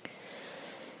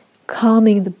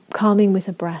 Calming with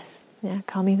a breath. Yeah,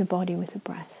 calming the body with a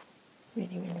breath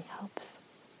really, really helps.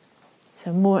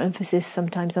 So more emphasis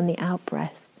sometimes on the out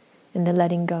breath and the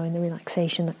letting go and the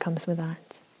relaxation that comes with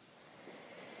that.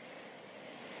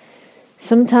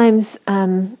 Sometimes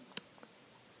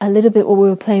a little bit what we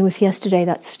were playing with yesterday,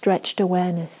 that stretched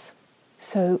awareness.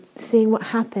 So seeing what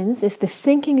happens if the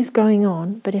thinking is going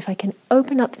on, but if I can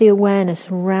open up the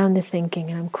awareness around the thinking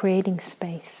and I'm creating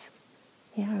space.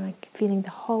 Yeah, like feeling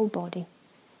the whole body.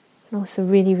 And also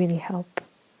really, really help.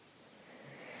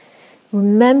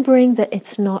 Remembering that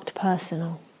it's not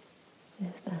personal.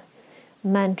 There's the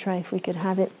mantra, if we could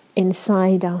have it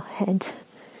inside our head.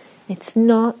 It's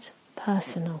not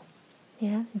personal.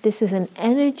 Yeah, this is an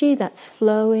energy that's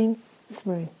flowing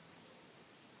through.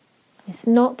 It's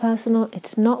not personal,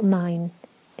 it's not mine,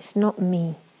 it's not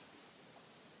me.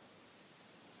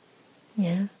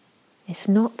 Yeah, it's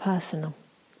not personal.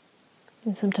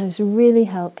 And sometimes really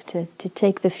help to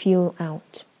take the fuel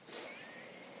out.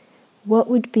 What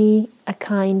would be a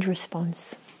kind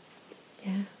response?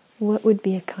 Yeah, what would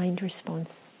be a kind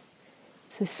response?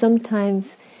 So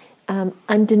sometimes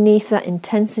underneath that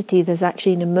intensity, there's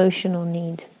actually an emotional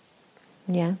need.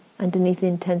 Yeah, underneath the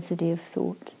intensity of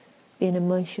thought, be an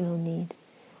emotional need.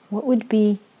 What would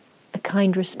be a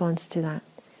kind response to that?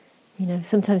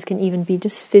 Sometimes can even be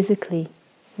just physically,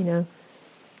 kind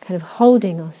of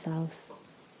holding ourselves.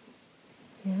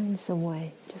 Yeah, in some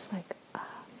way, just like,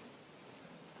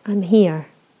 I'm here,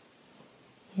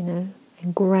 and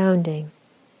grounding.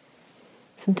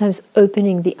 Sometimes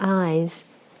opening the eyes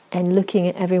and looking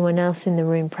at everyone else in the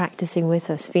room, practicing with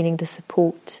us, feeling the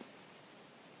support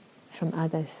from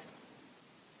others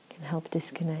can help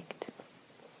disconnect.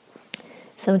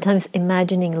 Sometimes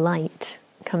imagining light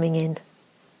coming in.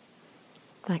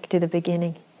 Back to the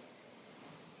beginning.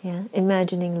 Yeah,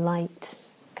 imagining light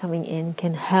coming in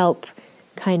can help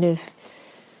kind of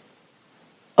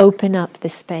open up the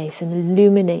space and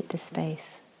illuminate the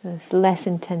space. There's less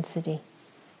intensity,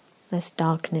 less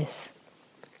darkness.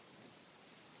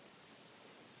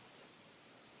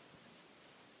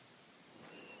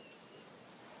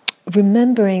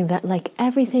 Remembering that, like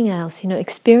everything else,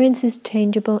 experience is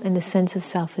changeable and the sense of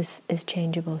self is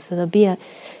changeable. So there'll be a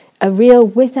real,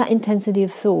 with that intensity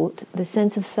of thought, the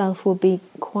sense of self will be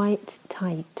quite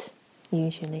tight,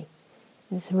 usually.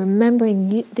 And so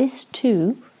remembering this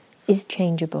too is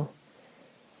changeable.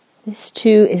 This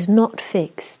too is not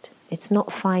fixed. It's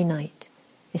not finite.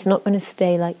 It's not going to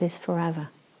stay like this forever.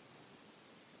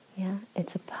 Yeah,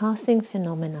 it's a passing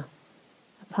phenomena.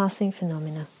 A passing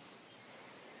phenomena.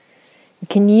 We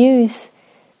can use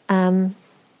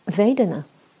Vedana,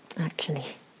 actually,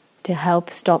 to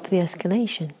help stop the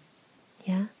escalation.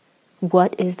 Yeah?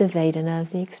 What is the Vedana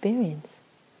of the experience?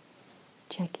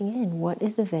 Checking in. What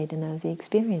is the Vedana of the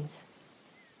experience?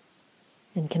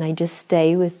 And can I just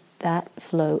stay with that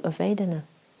flow of Vedana?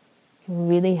 It will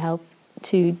really help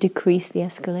to decrease the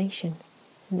escalation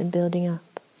and the building up.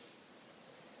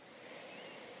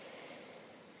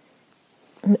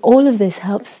 And all of this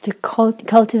helps to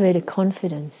cultivate a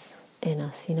confidence in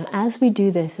us. As we do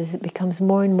this, as it becomes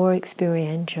more and more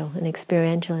experiential, an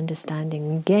experiential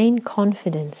understanding, we gain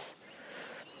confidence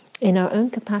in our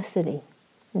own capacity,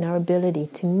 in our ability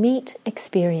to meet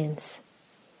experience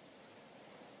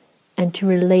and to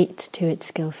relate to it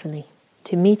skillfully,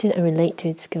 to meet it and relate to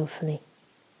it skillfully.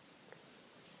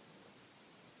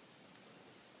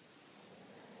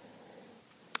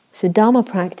 So Dharma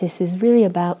practice is really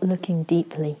about looking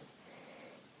deeply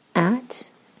at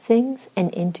things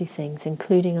and into things,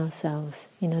 including ourselves.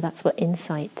 That's what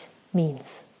insight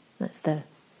means. That's the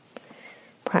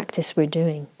practice we're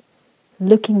doing.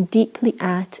 Looking deeply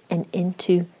at and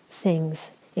into things,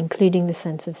 including the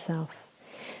sense of self,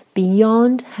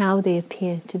 beyond how they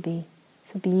appear to be.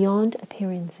 So beyond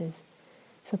appearances.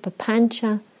 So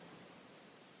papancha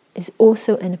is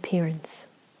also an appearance.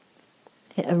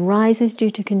 It arises due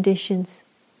to conditions,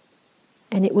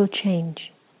 and it will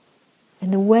change.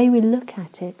 And the way we look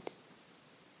at it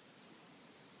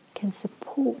can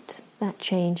support that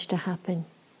change to happen.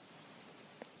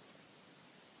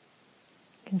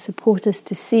 Can support us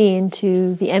to see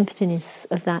into the emptiness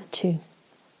of that too.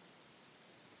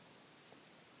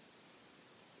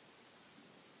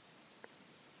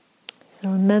 So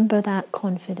remember that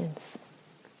confidence.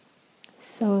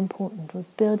 So important. We're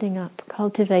building up,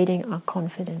 cultivating our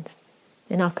confidence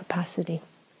in our capacity.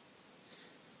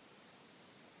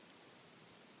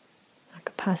 Our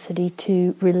capacity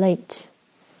to relate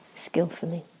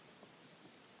skillfully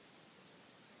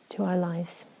to our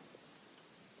lives.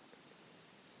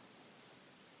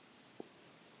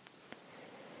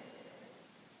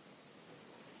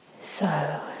 So,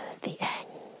 at the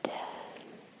end,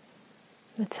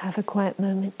 let's have a quiet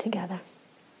moment together.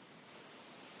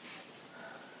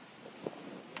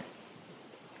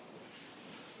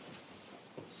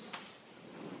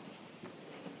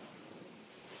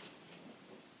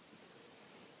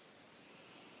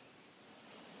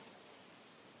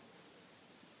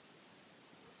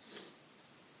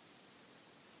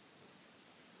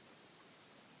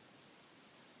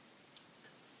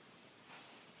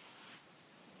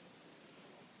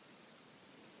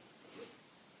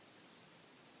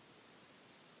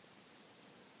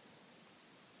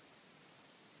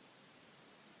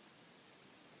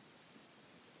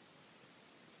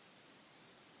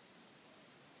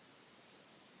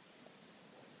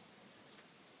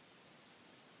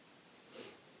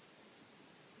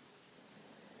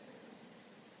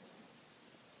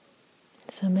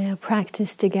 So may our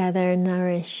practice together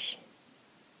nourish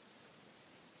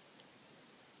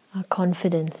our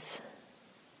confidence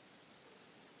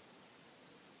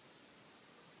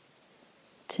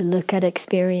to look at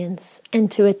experience and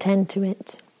to attend to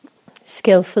it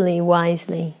skillfully,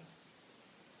 wisely,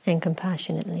 and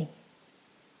compassionately.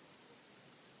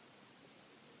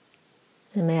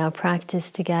 And may our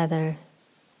practice together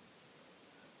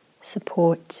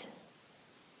support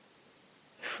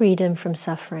freedom from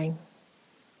suffering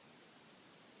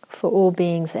for all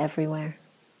beings everywhere,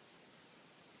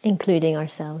 including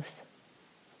ourselves.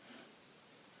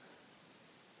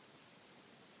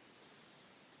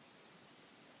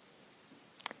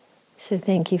 So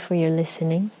thank you for your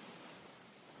listening.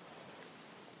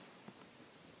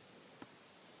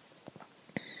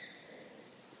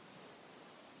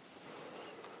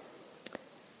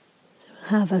 So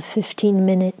we'll have a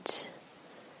 15-minute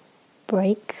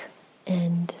break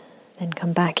and then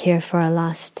come back here for our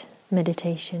last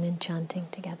meditation and chanting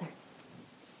together.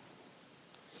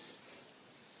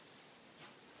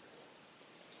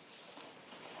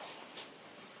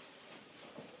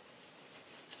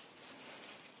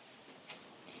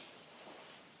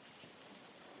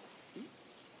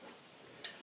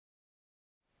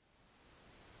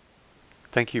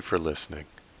 Thank you for listening.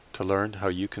 To learn how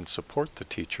you can support the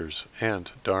teachers and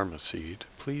Dharma Seed,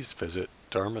 please visit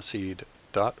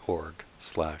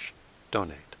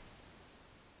dharmaseed.org/donate.